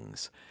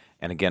things,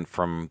 and again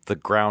from the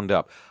ground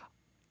up.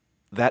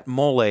 That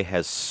mole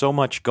has so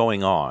much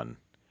going on,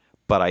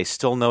 but I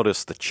still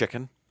notice the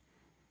chicken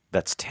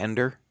that's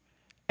tender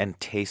and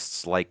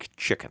tastes like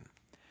chicken.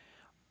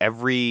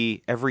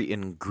 Every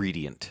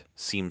ingredient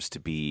seems to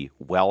be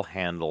well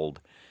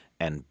handled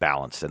and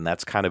balanced, and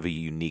that's kind of a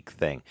unique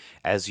thing.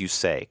 As you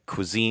say,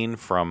 cuisine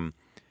from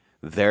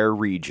their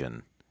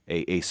region,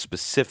 a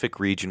specific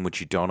region which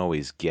you don't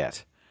always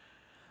get,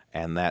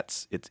 and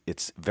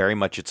it's very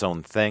much its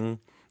own thing.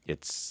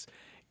 It's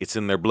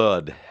in their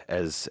blood,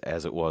 as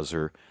it was,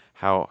 or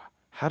how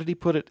did he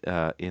put it?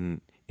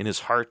 In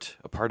his heart,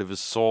 a part of his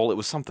soul. It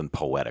was something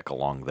poetic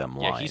along them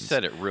lines. Yeah, he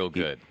said it real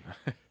good.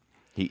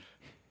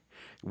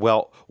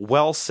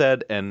 Well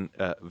said, and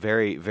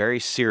very, very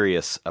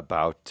serious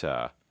about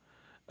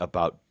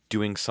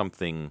doing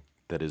something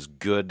that is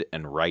good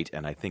and right,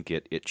 and I think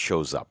it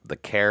shows up. The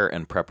care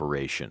and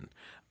preparation,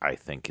 I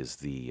think, is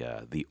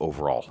the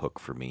overall hook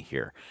for me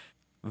here.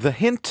 The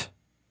hint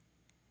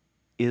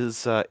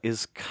is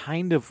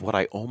kind of what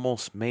I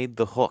almost made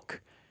the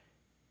hook.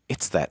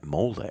 It's that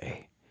mole.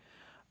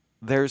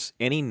 There's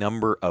any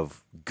number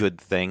of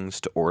good things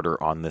to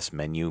order on this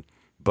menu,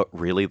 but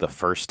really the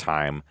first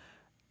time,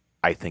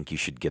 I think you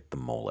should get the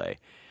mole.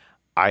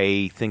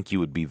 I think you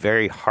would be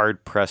very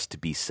hard-pressed to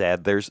be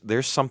sad.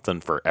 There's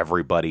something for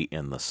everybody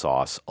in the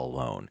sauce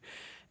alone.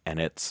 And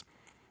it's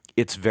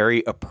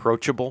very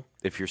approachable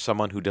if you're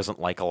someone who doesn't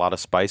like a lot of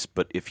spice,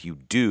 but if you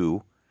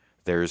do,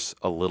 there's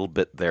a little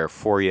bit there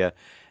for you,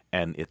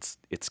 and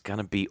it's going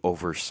to be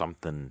over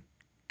something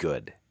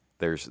good.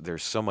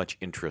 There's so much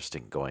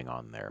interesting going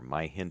on there.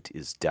 My hint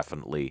is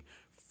definitely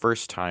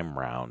first time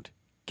round,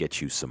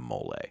 get you some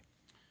mole.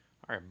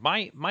 All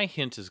right, my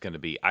hint is going to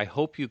be, I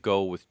hope you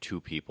go with 2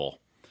 people,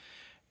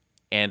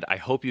 and I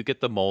hope you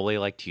get the mole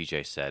like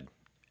TJ said,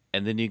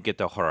 and then you get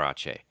the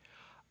huarache.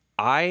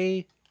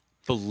 I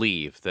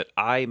believe that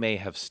I may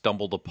have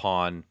stumbled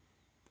upon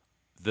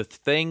the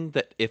thing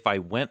that if I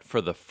went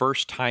for the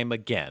first time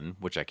again,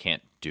 which I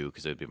can't do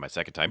because it would be my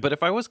second time, but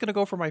if I was going to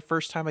go for my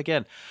first time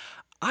again,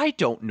 I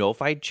don't know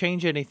if I'd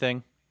change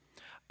anything.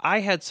 I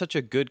had such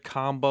a good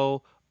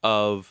combo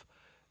of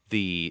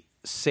the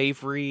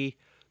savory,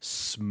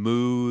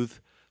 smooth,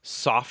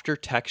 softer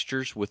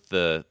textures with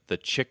the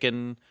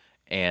chicken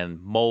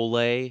and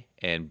mole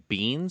and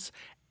beans,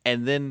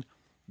 and then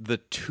the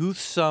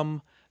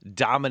toothsome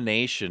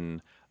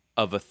domination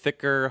of a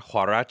thicker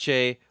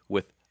huarache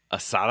with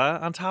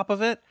asada on top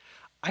of it.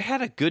 I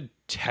had a good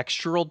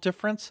textural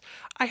difference.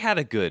 I had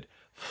a good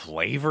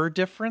flavor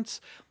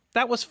difference.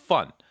 That was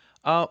fun.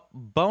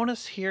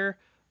 Bonus here,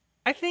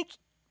 I think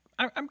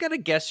I'm going to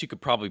guess you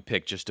could probably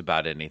pick just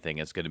about anything.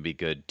 It's going to be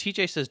good.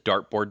 TJ says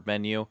dartboard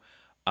menu.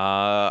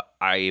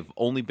 I've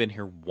only been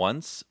here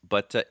once,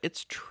 but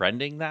it's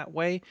trending that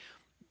way.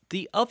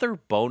 The other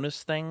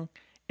bonus thing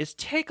is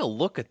take a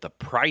look at the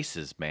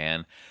prices,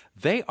 man.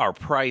 They are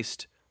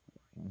priced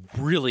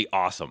really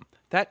awesome.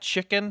 That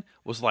chicken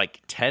was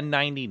like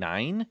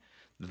 $10.99.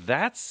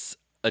 That's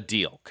a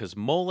deal because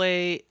mole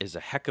is a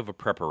heck of a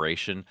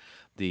preparation.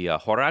 The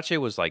huarache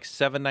was like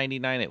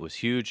 $7.99. It was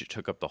huge. It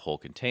took up the whole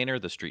container.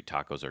 The street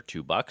tacos are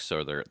 $2,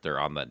 so they're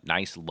on the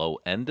nice low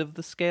end of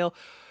the scale.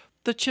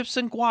 The chips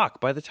and guac.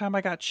 By the time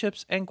I got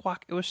chips and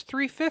guac, it was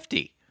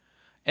 $3.50,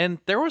 and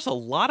there was a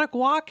lot of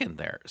guac in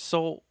there.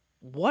 So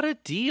what a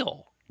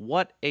deal!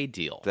 What a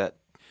deal!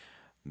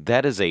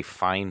 That is a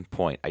fine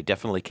point. I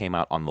definitely came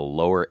out on the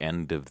lower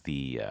end of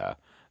the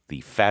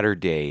Fatter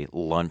Day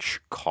lunch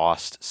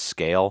cost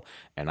scale,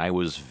 and I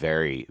was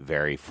very,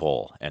 very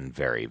full and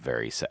very,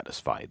 very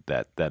satisfied.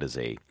 That is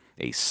a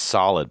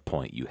solid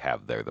point you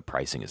have there. The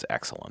pricing is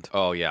excellent.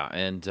 Oh, yeah.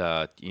 And,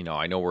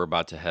 I know we're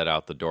about to head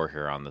out the door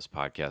here on this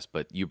podcast,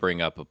 but you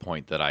bring up a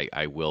point that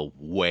I will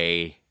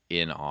weigh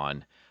in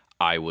on.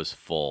 I was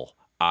full.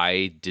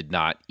 I did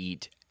not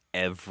eat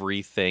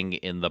everything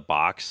in the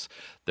box.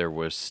 There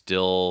was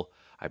still,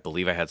 I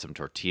believe I had some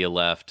tortilla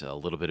left, a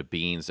little bit of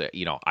beans.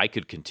 I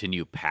could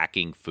continue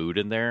packing food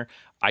in there.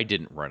 I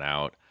didn't run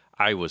out.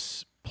 I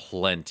was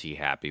plenty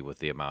happy with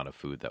the amount of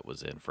food that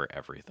was in for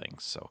everything.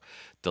 So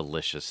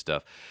delicious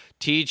stuff.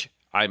 Tej,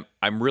 I'm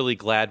really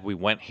glad we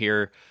went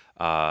here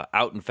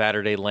out in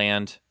Fatter Day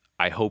land.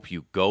 I hope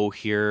you go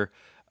here.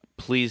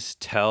 Please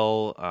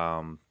tell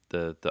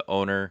the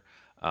owner,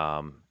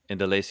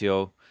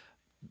 Indalecio,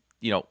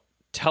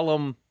 tell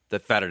him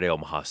that Fatter Day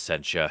Omaha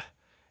sent you,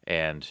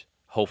 and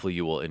hopefully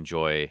you will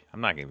enjoy. I'm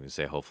not going to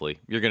say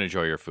hopefully. You're going to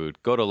enjoy your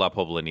food. Go to La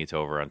Poblanita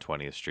over on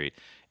 20th Street.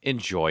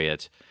 Enjoy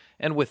it.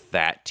 And with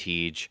that,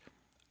 Tej,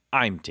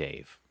 I'm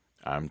Dave.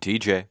 I'm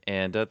TJ.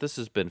 And this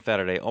has been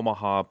Fatter Day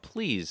Omaha.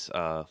 Please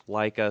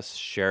like us,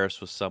 share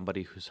us with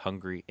somebody who's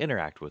hungry,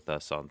 interact with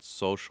us on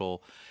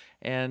social,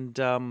 and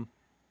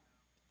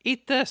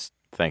eat this.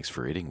 Thanks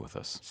for eating with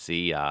us.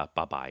 See ya.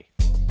 Bye-bye.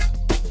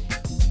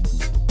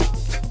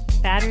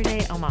 Fatter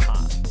Day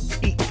Omaha.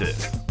 Eat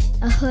this.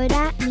 A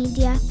Huda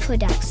Media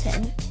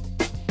Production.